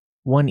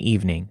 One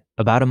evening,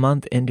 about a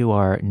month into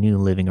our new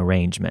living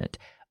arrangement,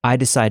 I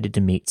decided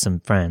to meet some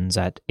friends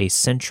at a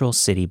Central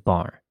City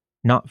bar,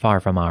 not far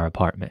from our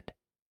apartment.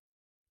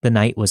 The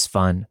night was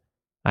fun.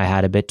 I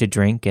had a bit to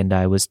drink and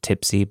I was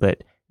tipsy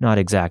but not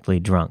exactly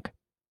drunk.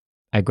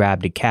 I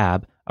grabbed a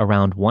cab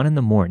around 1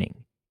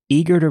 a.m,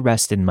 eager to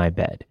rest in my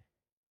bed.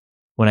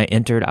 When I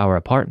entered our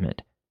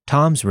apartment,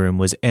 Tom's room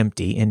was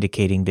empty,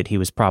 indicating that he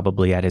was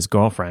probably at his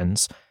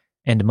girlfriend's,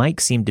 and Mike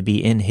seemed to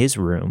be in his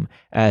room,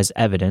 as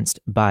evidenced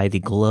by the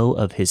glow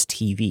of his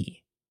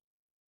TV.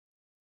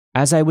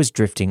 As I was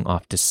drifting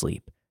off to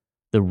sleep,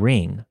 the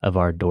ring of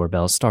our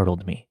doorbell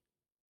startled me.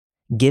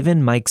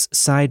 Given Mike's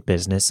side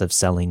business of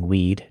selling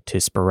weed to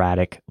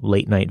sporadic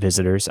late-night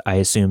visitors, I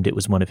assumed it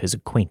was one of his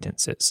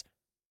acquaintances.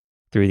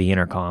 Through the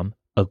intercom,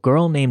 a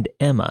girl named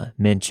Emma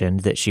mentioned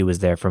that she was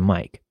there for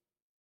Mike.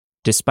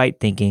 Despite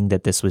thinking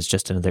that this was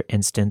just another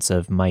instance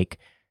of Mike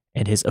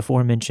and his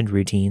aforementioned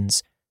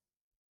routines,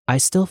 I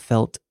still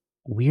felt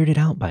weirded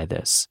out by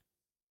this.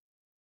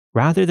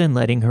 Rather than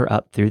letting her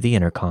up through the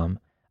intercom,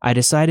 I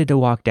decided to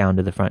walk down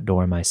to the front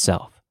door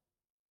myself.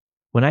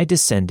 When I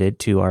descended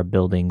to our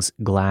building's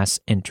glass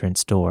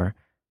entrance door,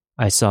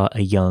 I saw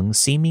a young,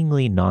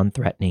 seemingly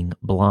non-threatening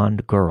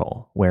blonde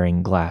girl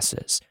wearing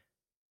glasses.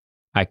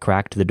 I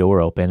cracked the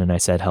door open and I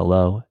said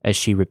hello as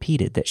she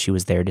repeated that she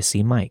was there to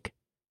see Mike.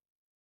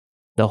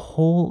 The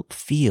whole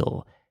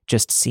feel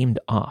just seemed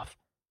off.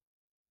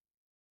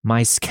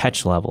 My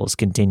sketch levels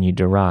continued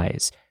to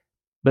rise,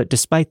 but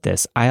despite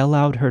this, I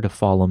allowed her to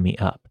follow me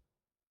up.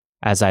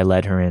 As I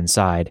led her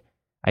inside,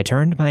 I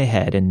turned my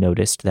head and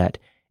noticed that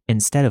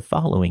instead of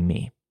following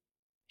me,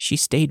 she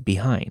stayed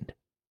behind,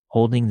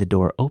 holding the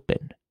door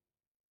open.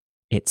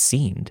 It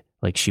seemed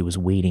like she was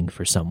waiting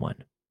for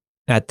someone.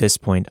 At this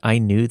point, I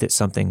knew that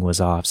something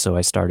was off, so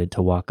I started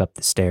to walk up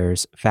the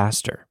stairs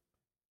faster.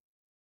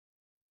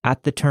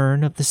 At the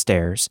turn of the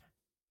stairs,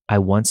 I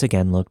once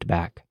again looked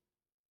back,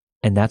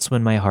 and that's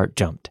when my heart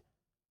jumped.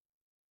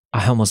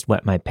 I almost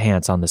wet my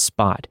pants on the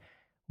spot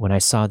when I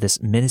saw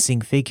this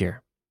menacing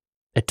figure,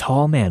 a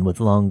tall man with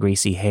long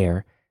greasy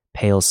hair,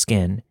 pale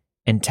skin,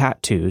 and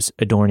tattoos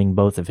adorning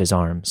both of his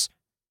arms.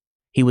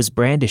 He was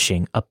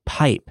brandishing a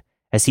pipe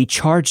as he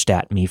charged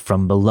at me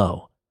from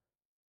below.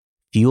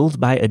 Fueled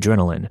by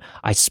adrenaline,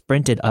 I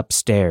sprinted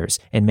upstairs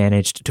and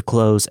managed to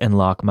close and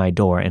lock my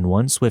door in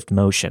one swift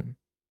motion,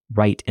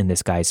 right in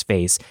this guy's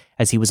face,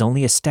 as he was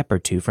only a step or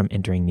two from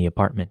entering the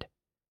apartment.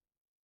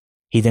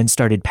 He then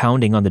started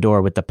pounding on the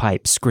door with the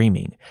pipe,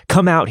 screaming,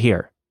 "Come out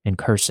here!" and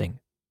cursing.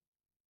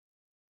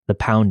 The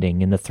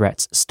pounding and the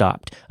threats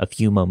stopped a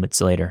few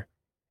moments later,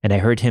 and I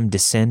heard him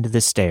descend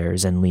the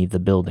stairs and leave the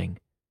building.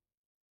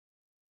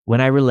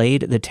 When I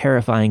relayed the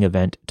terrifying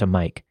event to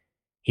Mike,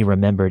 he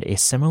remembered a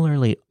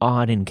similarly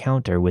odd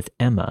encounter with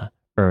Emma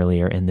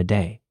earlier in the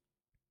day.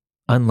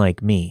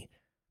 Unlike me,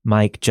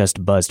 Mike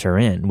just buzzed her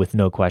in with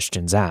no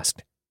questions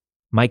asked.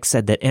 Mike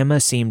said that Emma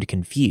seemed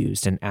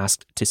confused and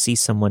asked to see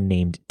someone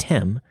named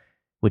Tim,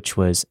 which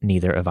was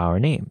neither of our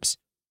names.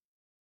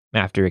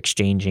 After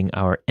exchanging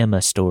our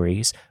Emma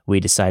stories, we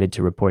decided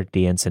to report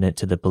the incident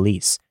to the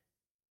police.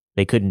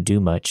 They couldn't do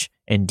much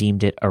and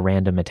deemed it a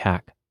random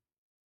attack.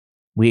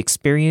 We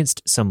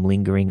experienced some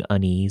lingering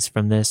unease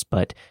from this,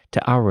 but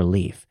to our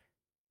relief,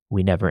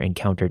 we never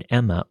encountered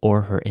Emma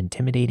or her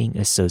intimidating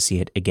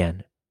associate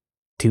again.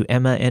 To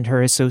Emma and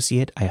her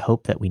associate, I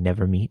hope that we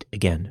never meet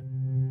again.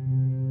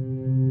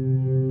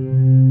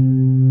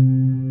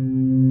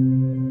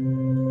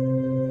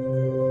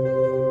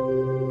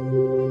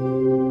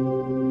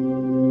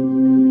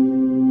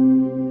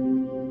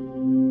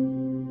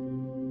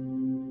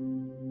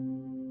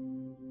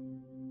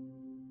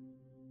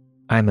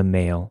 I'm a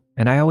male,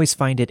 and I always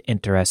find it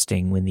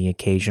interesting when the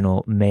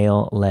occasional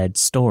male-led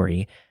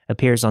story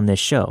appears on this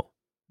show,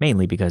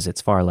 mainly because it's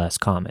far less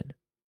common.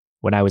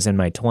 When I was in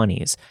my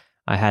 20s,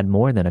 I had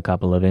more than a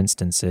couple of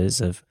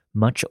instances of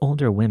much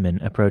older women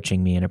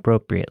approaching me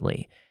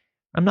inappropriately.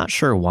 I'm not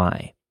sure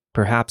why.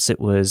 Perhaps it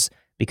was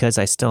because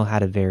I still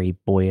had a very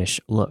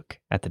boyish look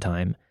at the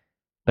time,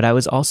 but I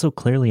was also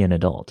clearly an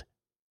adult.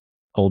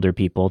 Older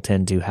people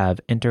tend to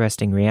have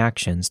interesting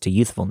reactions to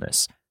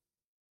youthfulness.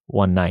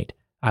 One night,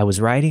 I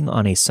was riding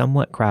on a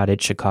somewhat crowded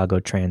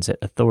Chicago Transit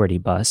Authority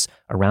bus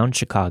around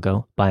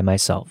Chicago by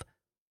myself.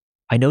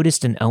 I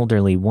noticed an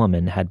elderly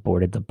woman had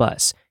boarded the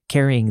bus,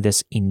 carrying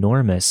this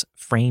enormous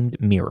framed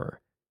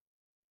mirror.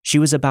 She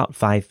was about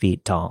 5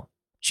 feet tall.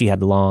 She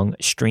had long,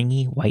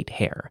 stringy white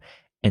hair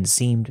and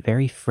seemed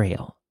very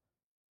frail.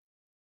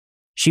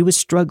 She was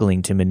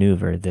struggling to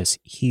maneuver this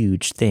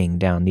huge thing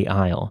down the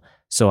aisle,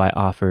 so I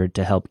offered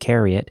to help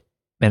carry it,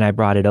 and I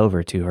brought it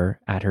over to her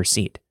at her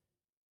seat.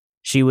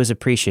 She was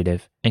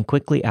appreciative and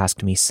quickly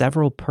asked me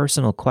several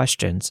personal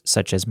questions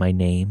such as my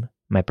name,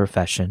 my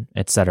profession,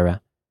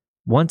 etc.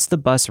 Once the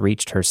bus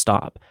reached her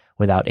stop,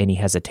 without any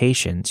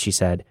hesitation, she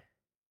said,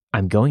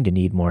 "I'm going to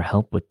need more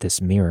help with this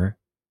mirror."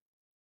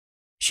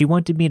 She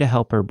wanted me to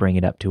help her bring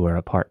it up to her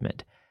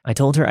apartment. I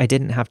told her I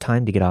didn't have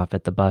time to get off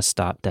at the bus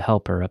stop to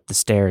help her up the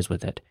stairs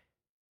with it.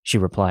 She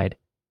replied,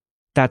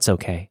 "That's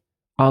okay.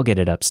 I'll get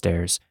it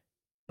upstairs.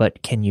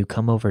 But can you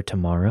come over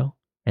tomorrow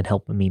and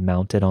help me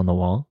mount it on the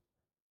wall?"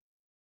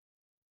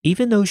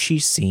 Even though she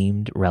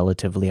seemed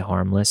relatively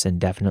harmless and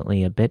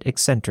definitely a bit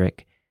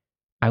eccentric,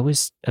 I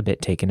was a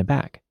bit taken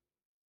aback.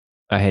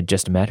 I had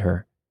just met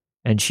her,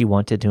 and she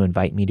wanted to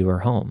invite me to her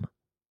home.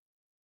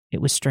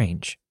 It was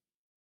strange.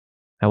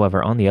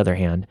 However, on the other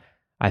hand,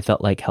 I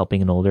felt like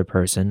helping an older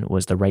person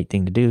was the right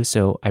thing to do,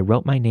 so I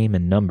wrote my name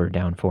and number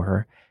down for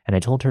her, and I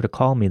told her to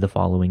call me the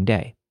following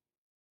day.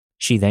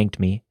 She thanked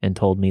me and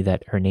told me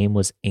that her name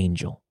was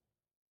Angel.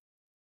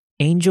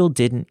 Angel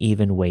didn't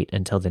even wait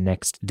until the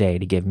next day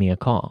to give me a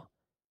call.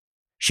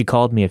 She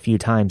called me a few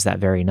times that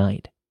very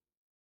night.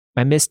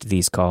 I missed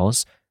these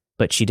calls,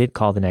 but she did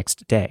call the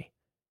next day.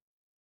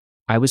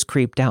 I was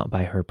creeped out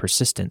by her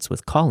persistence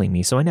with calling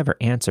me, so I never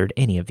answered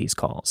any of these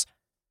calls.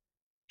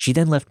 She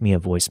then left me a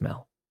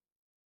voicemail.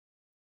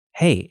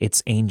 "Hey,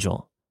 it's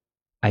Angel.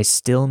 I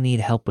still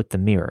need help with the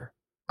mirror.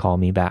 Call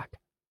me back."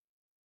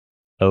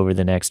 Over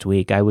the next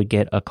week, I would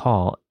get a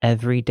call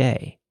every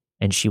day,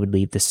 and she would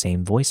leave the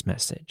same voice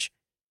message.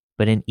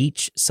 But in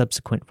each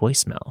subsequent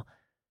voicemail,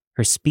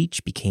 her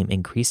speech became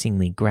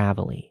increasingly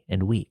gravelly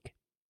and weak.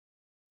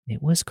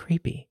 It was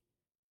creepy.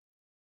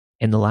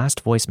 In the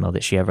last voicemail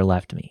that she ever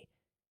left me,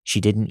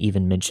 she didn't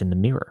even mention the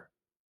mirror.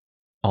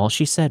 All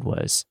she said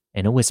was,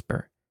 in a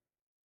whisper,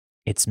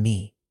 "It's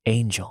me,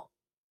 Angel.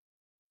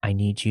 I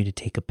need you to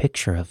take a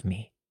picture of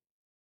me."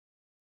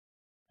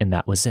 And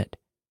that was it.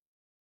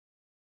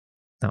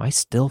 Now, I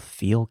still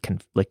feel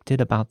conflicted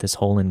about this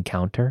whole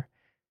encounter.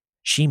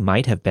 She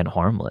might have been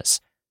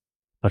harmless,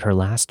 but her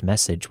last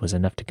message was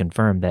enough to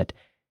confirm that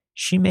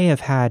she may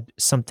have had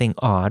something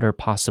odd or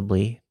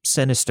possibly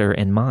sinister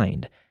in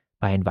mind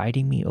by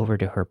inviting me over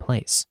to her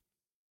place.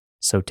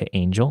 So to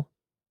Angel,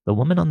 the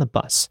woman on the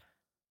bus,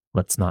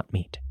 let's not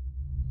meet.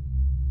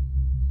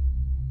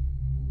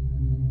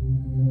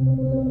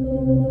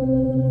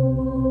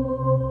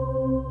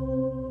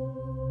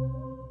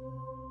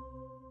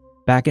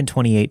 Back in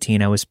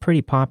 2018, I was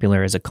pretty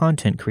popular as a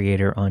content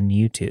creator on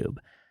YouTube.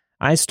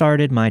 I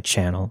started my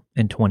channel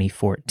in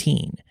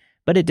 2014,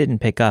 but it didn't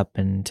pick up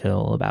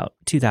until about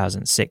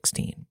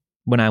 2016,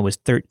 when I was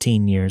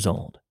 13 years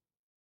old.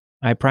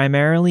 I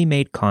primarily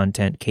made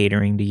content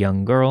catering to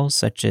young girls,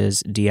 such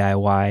as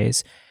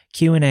DIYs,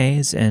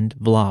 Q&As, and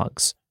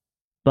vlogs.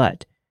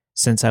 But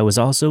since I was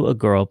also a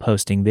girl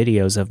posting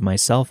videos of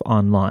myself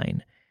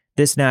online,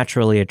 this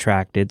naturally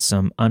attracted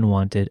some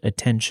unwanted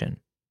attention.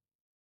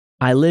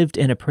 I lived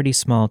in a pretty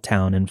small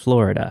town in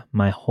Florida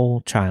my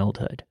whole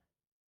childhood.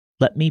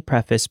 Let me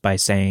preface by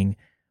saying,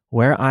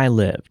 where I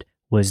lived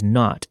was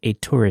not a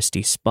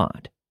touristy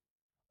spot.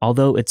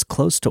 Although it's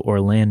close to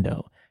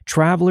Orlando,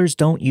 travelers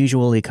don't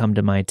usually come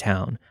to my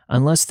town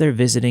unless they're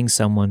visiting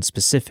someone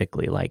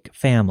specifically, like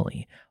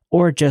family,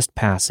 or just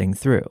passing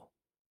through,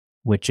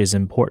 which is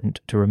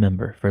important to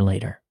remember for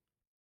later.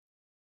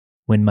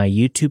 When my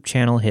YouTube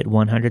channel hit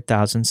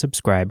 100,000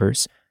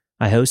 subscribers,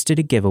 I hosted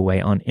a giveaway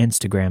on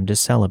Instagram to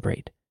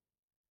celebrate.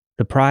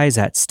 The prize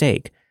at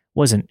stake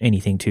wasn't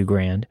anything too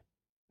grand.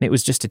 It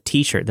was just a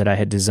t-shirt that I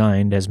had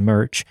designed as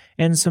merch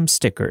and some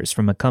stickers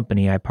from a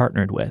company I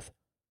partnered with.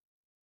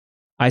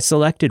 I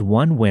selected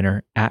one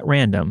winner at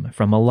random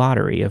from a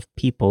lottery of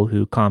people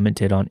who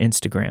commented on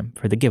Instagram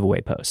for the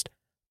giveaway post.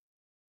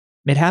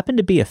 It happened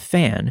to be a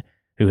fan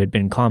who had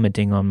been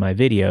commenting on my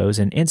videos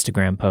and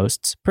Instagram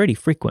posts pretty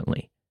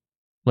frequently.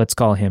 Let's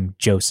call him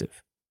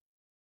Joseph.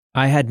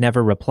 I had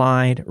never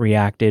replied,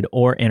 reacted,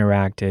 or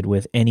interacted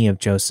with any of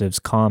Joseph's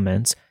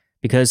comments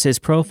because his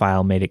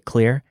profile made it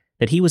clear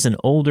that he was an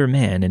older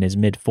man in his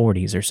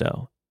mid-40s or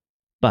so.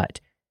 But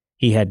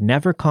he had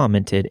never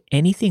commented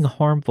anything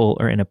harmful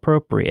or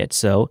inappropriate,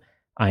 so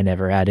I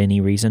never had any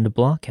reason to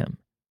block him.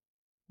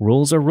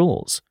 Rules are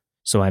rules,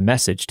 so I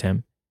messaged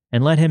him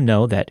and let him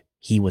know that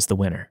he was the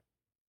winner.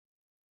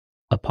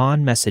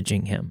 Upon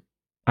messaging him,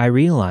 I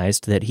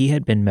realized that he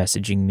had been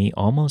messaging me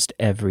almost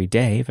every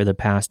day for the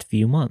past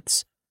few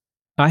months.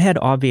 I had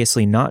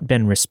obviously not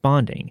been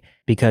responding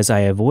because I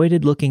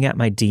avoided looking at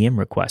my DM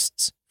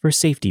requests for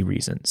safety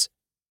reasons.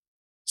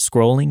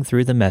 Scrolling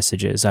through the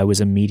messages, I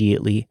was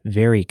immediately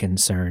very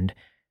concerned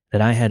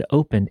that I had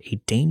opened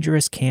a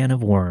dangerous can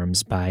of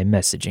worms by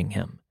messaging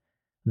him,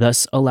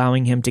 thus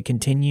allowing him to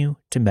continue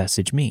to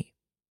message me.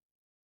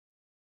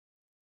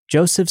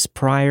 Joseph's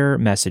prior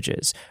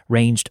messages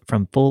ranged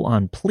from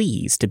full-on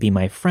pleas to be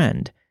my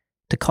friend,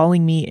 to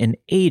calling me an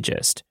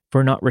ageist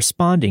for not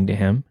responding to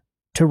him,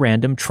 to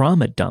random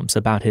trauma dumps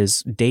about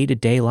his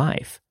day-to-day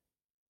life.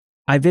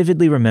 I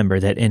vividly remember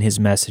that in his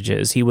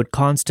messages, he would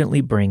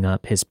constantly bring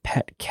up his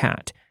pet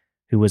cat,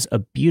 who was a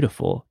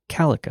beautiful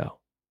calico.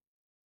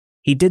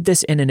 He did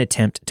this in an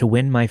attempt to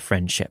win my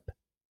friendship.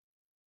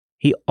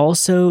 He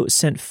also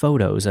sent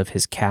photos of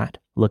his cat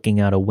looking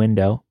out a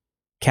window,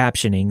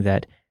 captioning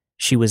that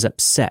she was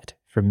upset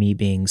for me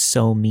being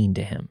so mean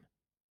to him.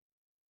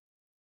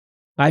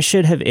 I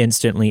should have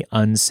instantly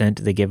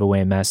unsent the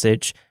giveaway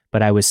message,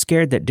 but I was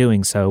scared that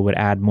doing so would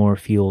add more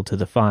fuel to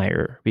the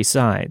fire.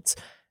 Besides,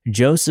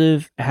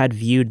 Joseph had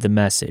viewed the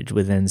message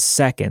within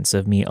seconds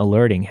of me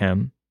alerting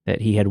him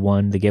that he had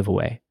won the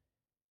giveaway.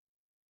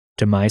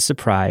 To my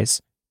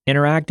surprise,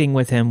 interacting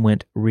with him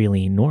went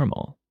really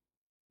normal,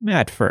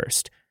 at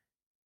first.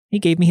 He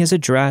gave me his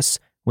address,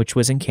 which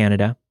was in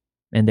Canada,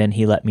 and then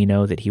he let me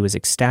know that he was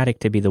ecstatic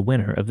to be the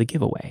winner of the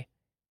giveaway.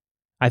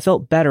 I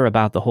felt better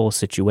about the whole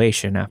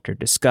situation after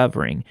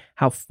discovering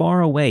how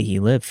far away he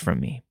lived from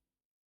me.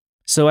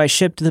 So I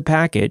shipped the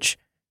package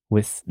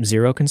with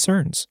zero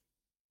concerns.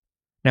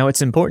 Now,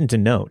 it's important to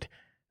note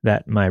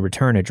that my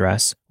return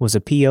address was a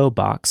P.O.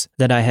 box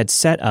that I had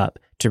set up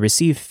to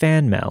receive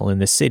fan mail in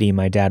the city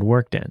my dad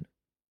worked in.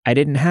 I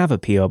didn't have a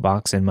P.O.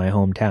 box in my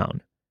hometown.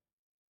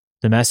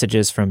 The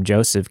messages from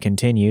Joseph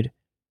continued,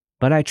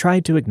 but I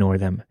tried to ignore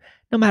them,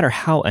 no matter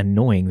how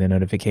annoying the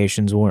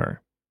notifications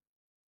were.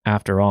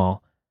 After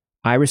all,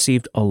 I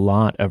received a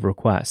lot of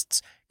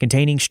requests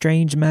containing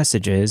strange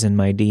messages in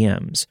my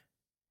DMs.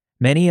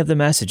 Many of the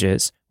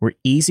messages were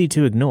easy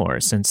to ignore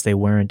since they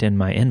weren't in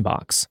my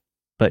inbox,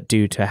 but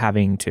due to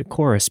having to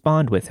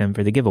correspond with him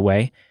for the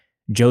giveaway,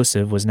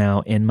 Joseph was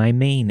now in my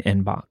main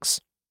inbox.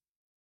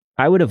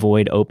 I would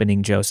avoid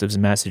opening Joseph's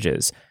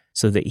messages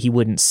so that he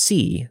wouldn't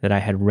see that I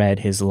had read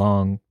his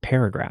long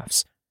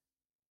paragraphs.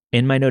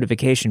 In my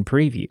notification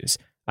previews,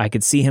 I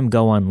could see him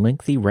go on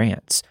lengthy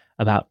rants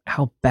about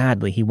how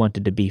badly he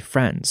wanted to be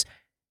friends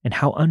and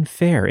how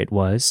unfair it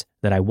was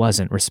that I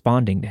wasn't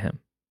responding to him.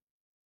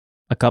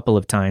 A couple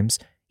of times,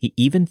 he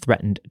even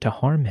threatened to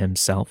harm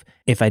himself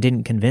if I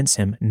didn't convince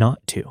him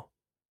not to.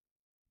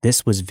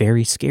 This was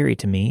very scary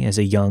to me as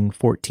a young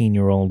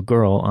 14-year-old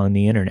girl on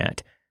the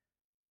internet.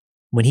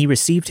 When he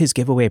received his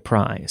giveaway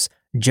prize,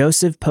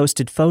 Joseph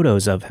posted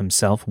photos of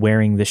himself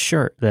wearing the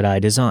shirt that I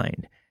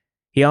designed.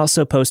 He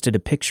also posted a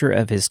picture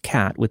of his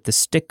cat with the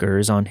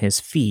stickers on his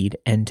feed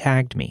and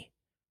tagged me.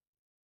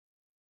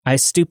 I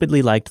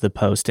stupidly liked the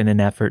post in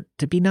an effort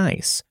to be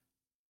nice.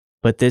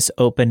 But this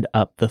opened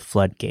up the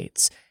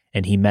floodgates,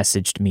 and he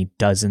messaged me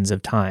dozens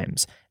of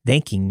times,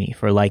 thanking me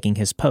for liking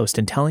his post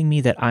and telling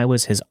me that I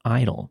was his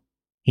idol.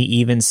 He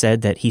even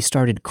said that he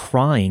started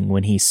crying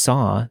when he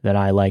saw that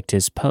I liked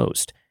his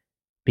post,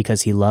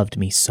 because he loved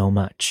me so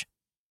much.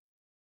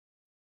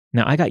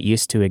 Now, I got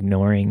used to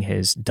ignoring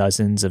his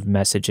dozens of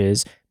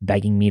messages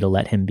begging me to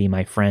let him be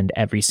my friend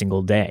every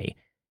single day,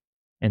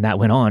 and that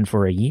went on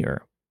for a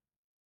year.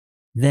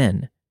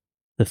 Then,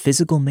 the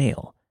physical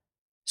mail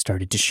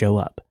started to show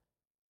up.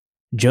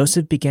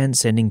 Joseph began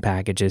sending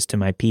packages to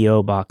my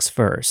P.O. box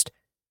first.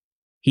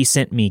 He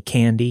sent me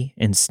candy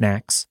and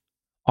snacks,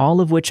 all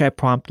of which I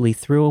promptly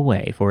threw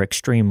away for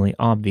extremely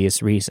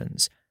obvious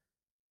reasons.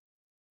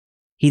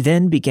 He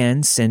then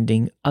began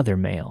sending other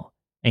mail,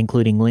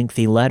 including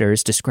lengthy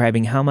letters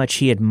describing how much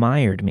he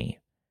admired me.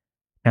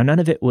 Now, none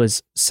of it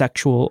was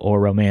sexual or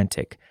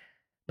romantic,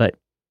 but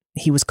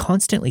he was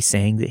constantly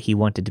saying that he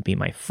wanted to be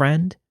my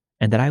friend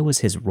and that I was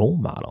his role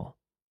model.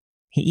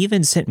 He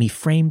even sent me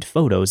framed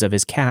photos of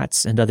his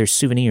cats and other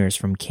souvenirs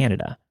from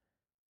Canada.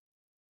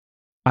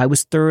 I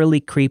was thoroughly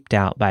creeped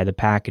out by the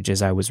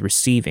packages I was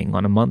receiving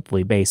on a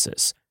monthly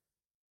basis.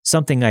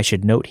 Something I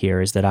should note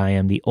here is that I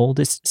am the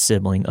oldest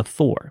sibling of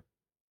 4.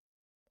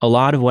 A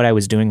lot of what I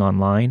was doing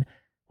online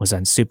was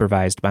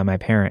unsupervised by my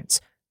parents,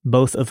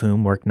 both of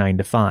whom work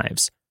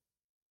 9-to-5s.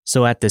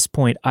 So at this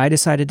point, I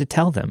decided to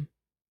tell them.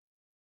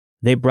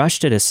 They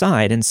brushed it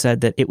aside and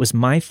said that it was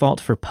my fault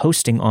for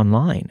posting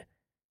online.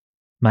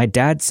 My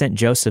dad sent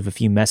Joseph a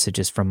few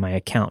messages from my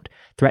account,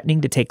 threatening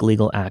to take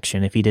legal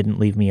action if he didn't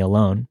leave me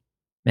alone,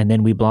 and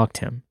then we blocked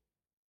him.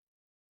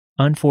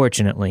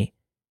 Unfortunately,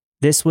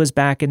 this was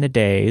back in the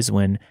days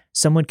when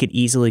someone could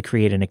easily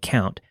create an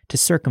account to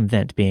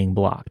circumvent being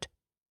blocked.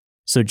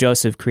 So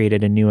Joseph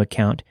created a new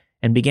account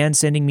and began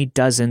sending me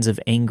dozens of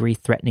angry,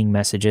 threatening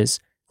messages,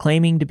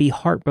 claiming to be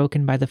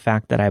heartbroken by the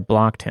fact that I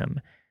blocked him,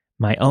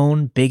 my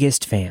own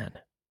biggest fan.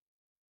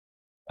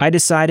 I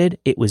decided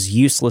it was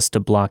useless to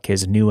block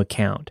his new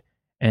account,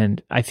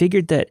 and I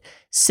figured that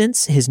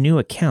since his new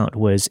account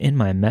was in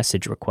my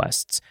message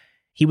requests,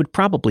 he would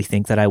probably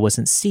think that I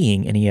wasn't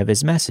seeing any of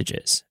his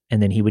messages,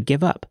 and then he would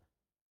give up.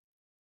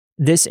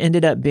 This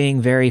ended up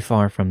being very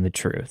far from the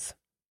truth.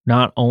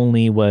 Not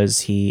only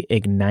was he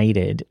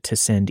ignited to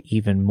send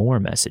even more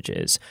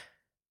messages,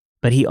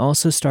 but he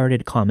also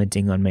started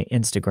commenting on my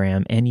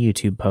Instagram and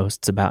YouTube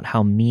posts about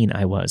how mean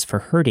I was for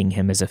hurting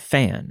him as a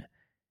fan.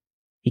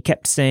 He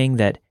kept saying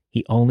that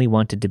he only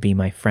wanted to be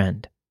my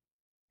friend.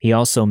 He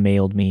also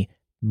mailed me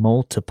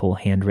multiple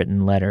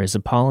handwritten letters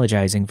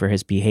apologizing for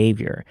his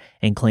behavior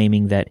and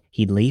claiming that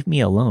he'd leave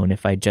me alone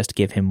if I'd just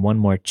give him one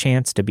more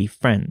chance to be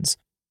friends.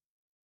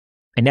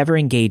 I never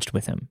engaged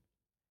with him.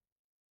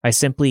 I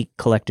simply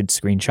collected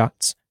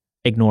screenshots,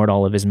 ignored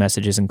all of his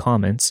messages and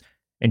comments,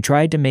 and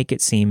tried to make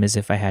it seem as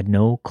if I had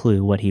no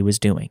clue what he was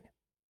doing.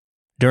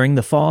 During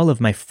the fall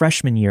of my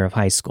freshman year of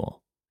high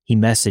school, he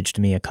messaged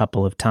me a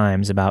couple of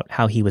times about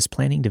how he was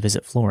planning to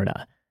visit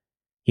Florida.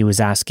 He was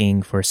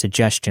asking for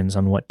suggestions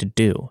on what to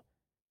do.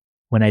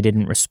 When I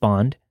didn't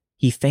respond,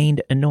 he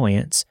feigned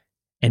annoyance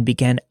and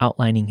began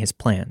outlining his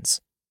plans.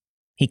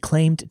 He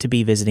claimed to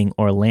be visiting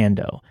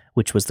Orlando,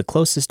 which was the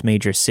closest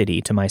major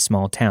city to my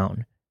small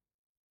town.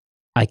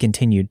 I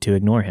continued to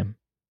ignore him.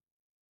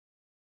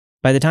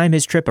 By the time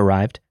his trip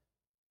arrived,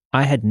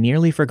 I had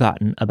nearly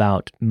forgotten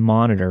about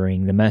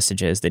monitoring the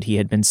messages that he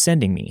had been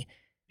sending me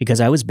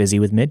because I was busy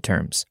with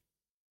midterms.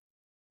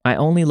 I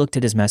only looked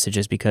at his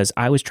messages because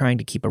I was trying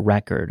to keep a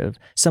record of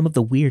some of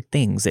the weird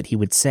things that he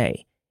would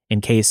say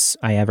in case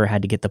I ever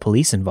had to get the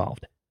police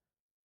involved.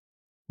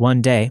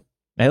 One day,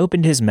 I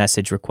opened his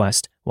message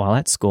request while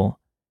at school,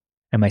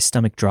 and my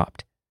stomach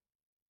dropped.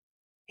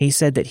 He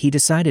said that he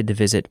decided to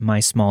visit my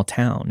small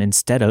town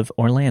instead of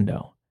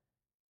Orlando.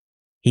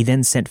 He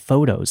then sent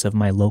photos of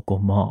my local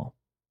mall,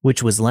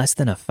 which was less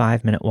than a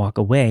 5-minute walk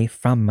away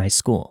from my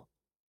school.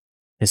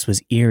 This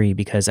was eerie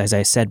because, as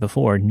I said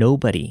before,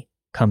 nobody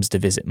comes to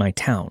visit my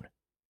town.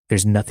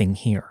 There's nothing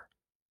here.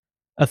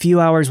 A few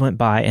hours went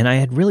by and I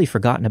had really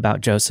forgotten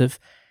about Joseph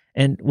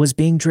and was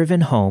being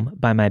driven home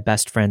by my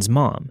best friend's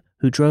mom,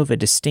 who drove a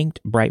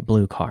distinct bright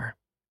blue car.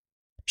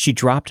 She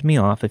dropped me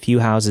off a few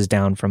houses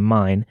down from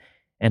mine,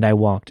 and I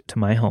walked to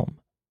my home,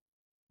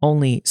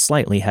 only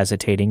slightly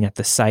hesitating at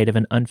the sight of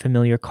an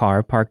unfamiliar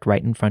car parked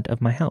right in front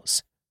of my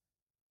house.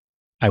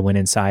 I went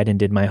inside and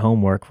did my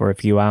homework for a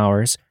few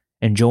hours,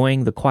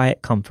 enjoying the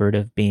quiet comfort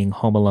of being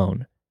home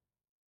alone.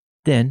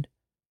 Then,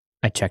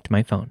 I checked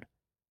my phone.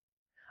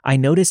 I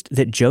noticed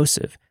that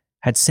Joseph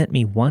had sent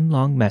me one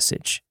long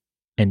message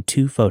and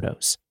 2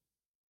 photos.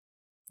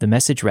 The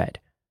message read,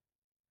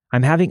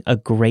 "I'm having a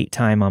great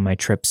time on my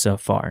trip so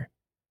far.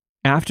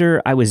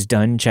 After I was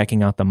done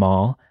checking out the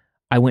mall,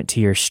 I went to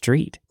your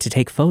street to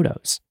take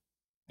photos.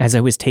 As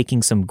I was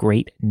taking some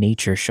great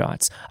nature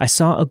shots, I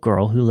saw a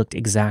girl who looked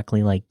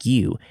exactly like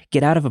you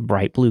get out of a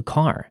bright blue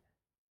car.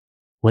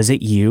 Was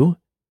it you?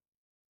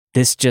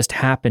 This just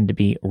happened to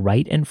be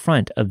right in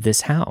front of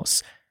this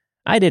house.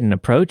 I didn't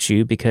approach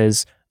you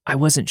because I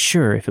wasn't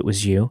sure if it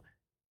was you,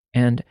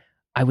 and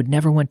I would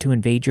never want to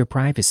invade your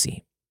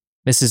privacy.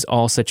 This is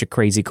all such a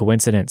crazy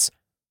coincidence."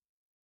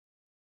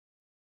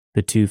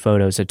 The 2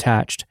 photos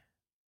attached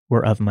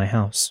were of my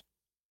house.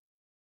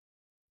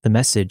 The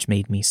message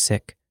made me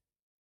sick.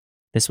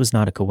 This was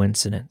not a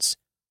coincidence.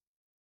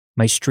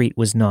 My street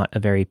was not a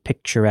very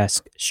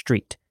picturesque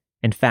street.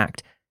 In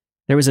fact,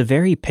 there was a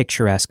very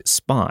picturesque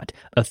spot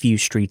a few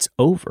streets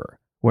over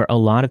where a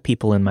lot of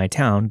people in my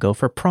town go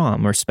for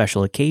prom or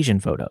special occasion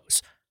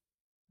photos.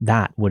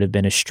 That would have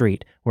been a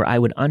street where I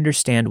would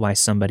understand why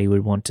somebody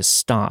would want to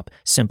stop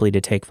simply to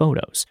take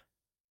photos.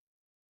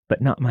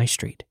 But not my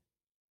street.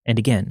 And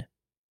again,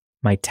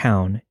 my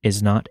town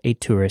is not a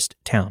tourist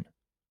town.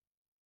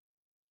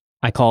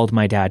 I called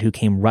my dad, who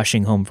came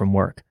rushing home from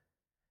work.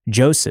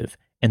 Joseph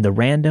and the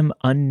random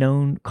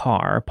unknown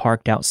car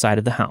parked outside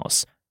of the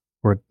house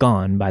were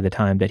gone by the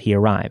time that he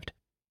arrived.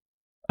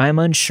 I am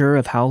unsure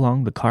of how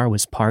long the car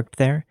was parked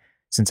there,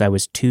 since I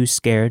was too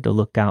scared to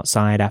look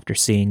outside after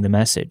seeing the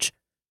message.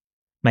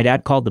 My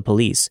dad called the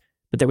police,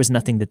 but there was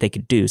nothing that they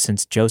could do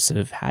since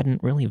Joseph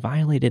hadn't really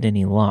violated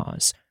any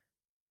laws.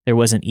 There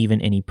wasn't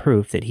even any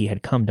proof that he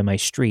had come to my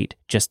street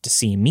just to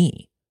see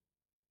me.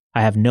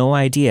 I have no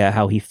idea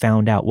how he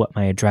found out what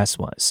my address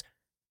was.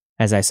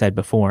 As I said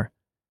before,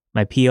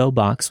 my P.O.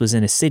 box was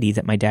in a city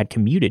that my dad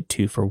commuted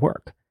to for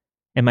work,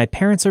 and my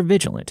parents are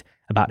vigilant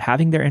about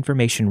having their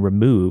information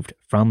removed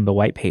from the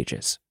white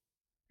pages.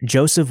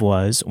 Joseph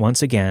was,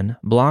 once again,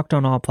 blocked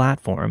on all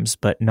platforms,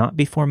 but not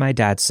before my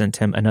dad sent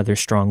him another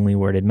strongly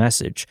worded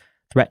message,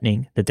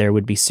 threatening that there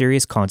would be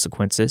serious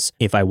consequences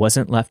if I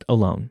wasn't left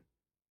alone.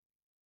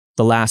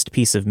 The last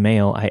piece of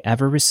mail I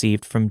ever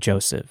received from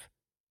Joseph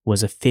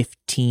was a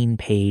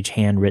 15-page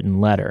handwritten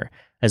letter,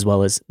 as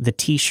well as the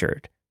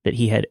t-shirt that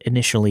he had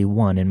initially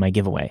won in my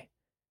giveaway.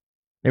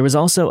 There was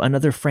also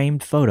another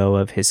framed photo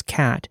of his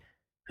cat,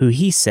 who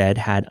he said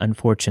had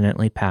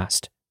unfortunately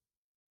passed.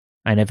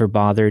 I never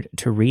bothered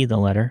to read the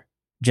letter,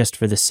 just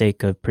for the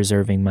sake of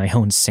preserving my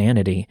own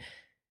sanity,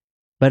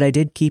 but I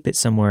did keep it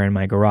somewhere in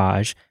my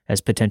garage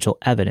as potential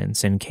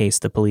evidence in case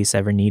the police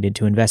ever needed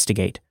to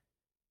investigate.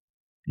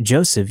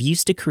 Joseph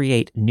used to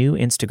create new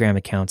Instagram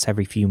accounts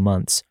every few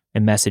months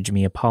and message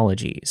me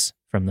apologies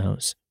from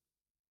those.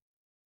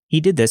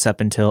 He did this up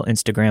until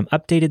Instagram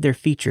updated their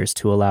features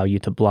to allow you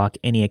to block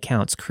any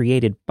accounts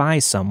created by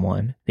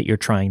someone that you're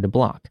trying to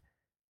block.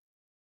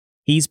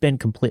 He's been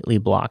completely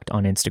blocked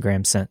on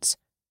Instagram since.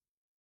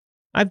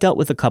 I've dealt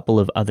with a couple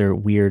of other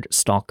weird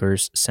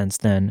stalkers since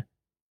then,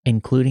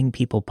 including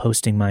people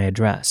posting my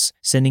address,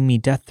 sending me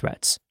death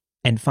threats,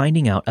 and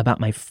finding out about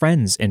my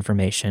friends'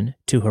 information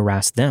to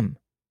harass them.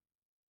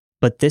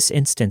 But this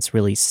instance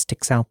really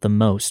sticks out the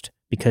most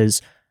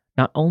because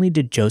not only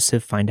did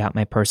Joseph find out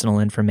my personal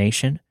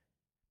information,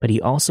 but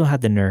he also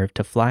had the nerve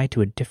to fly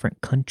to a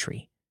different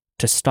country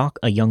to stalk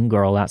a young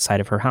girl outside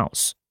of her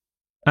house.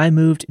 I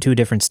moved to a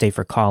different state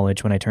for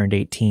college when I turned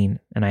 18,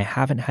 and I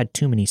haven't had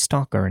too many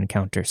stalker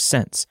encounters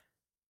since.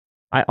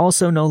 I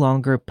also no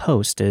longer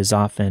post as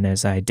often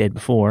as I did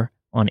before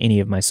on any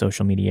of my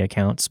social media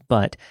accounts,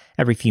 but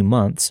every few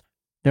months,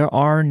 there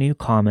are new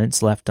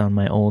comments left on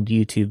my old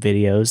YouTube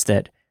videos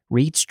that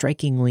read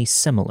strikingly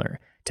similar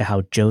to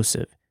how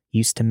Joseph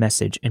used to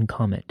message and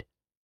comment.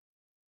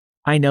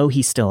 I know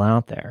he's still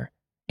out there,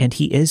 and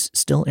he is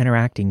still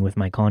interacting with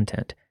my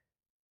content.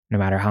 No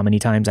matter how many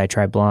times I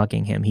try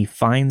blocking him, he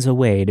finds a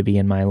way to be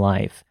in my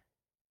life.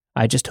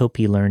 I just hope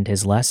he learned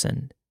his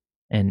lesson,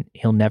 and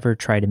he'll never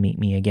try to meet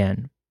me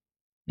again.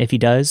 If he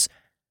does,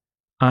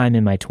 I'm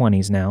in my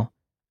 20s now,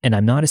 and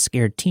I'm not a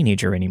scared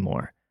teenager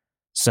anymore,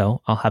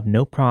 so I'll have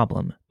no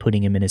problem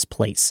putting him in his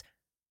place.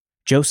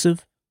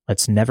 Joseph,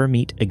 let's never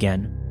meet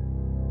again.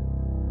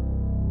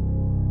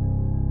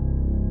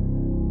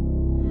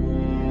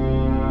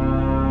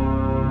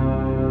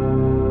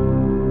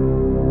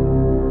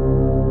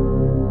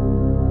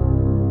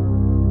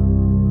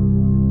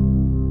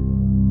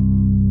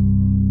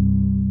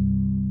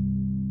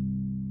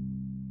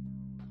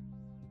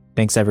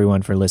 Thanks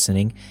everyone for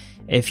listening.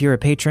 If you're a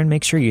patron,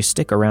 make sure you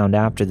stick around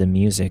after the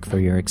music for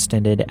your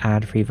extended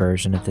ad-free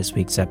version of this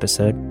week's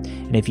episode.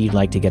 And if you'd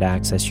like to get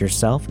access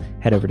yourself,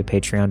 head over to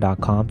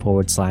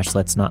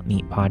patreon.com/Let's Not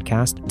Meet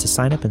podcast to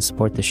sign up and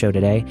support the show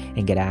today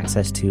and get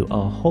access to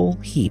a whole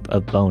heap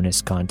of bonus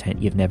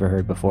content you've never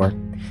heard before.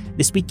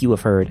 This week you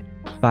have heard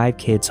 5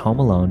 Kids Home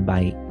Alone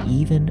by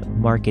Even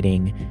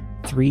Marketing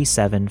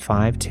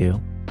 3752,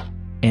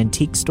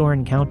 Antique Store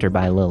Encounter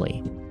by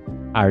Lily,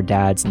 Our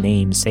Dad's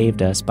Name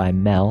Saved Us by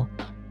Mel,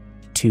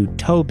 To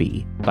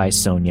Toby by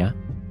Sonia,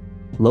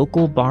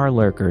 Local Bar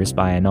Lurkers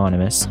by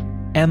Anonymous,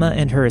 Emma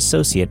and Her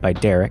Associate by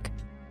Derek,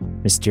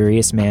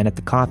 Mysterious Man at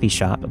the Coffee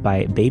Shop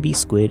by Baby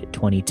Squid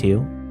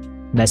 22,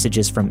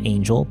 Messages from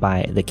Angel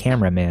by The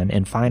Cameraman,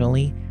 and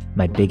finally,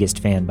 My Biggest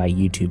Fan by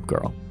YouTube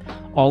Girl.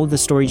 All of the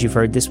stories you've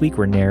heard this week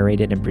were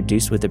narrated and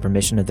produced with the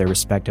permission of their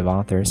respective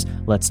authors.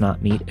 Let's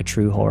Not Meet, a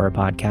true horror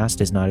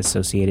podcast, is not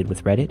associated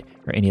with Reddit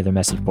or any other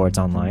message boards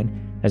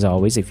online. As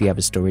always, if you have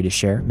a story to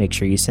share, make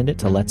sure you send it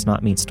to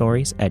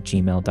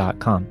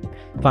letsnotmeetstories@gmail.com.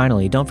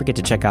 Finally, don't forget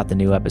to check out the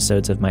new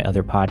episodes of my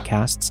other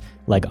podcasts,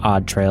 like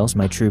Odd Trails,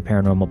 my true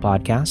paranormal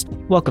podcast,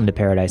 Welcome to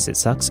Paradise It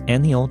Sucks,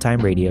 and the Old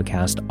Time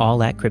Radiocast,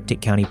 all at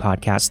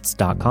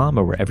crypticcountypodcasts.com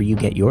or wherever you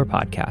get your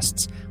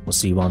podcasts. We'll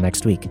see you all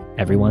next week.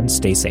 Everyone,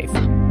 stay safe.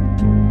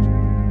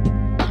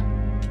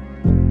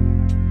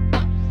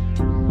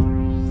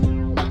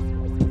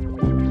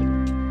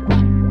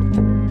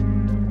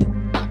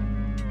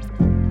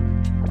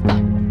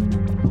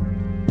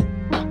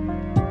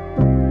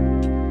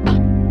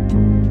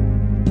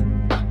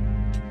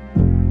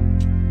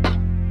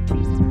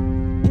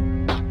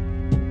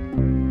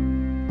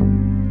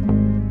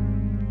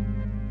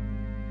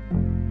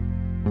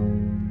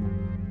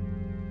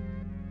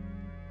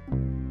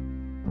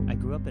 I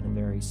grew up in a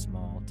very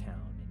small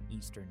town in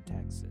eastern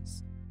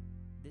Texas.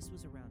 This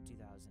was around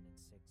 2000.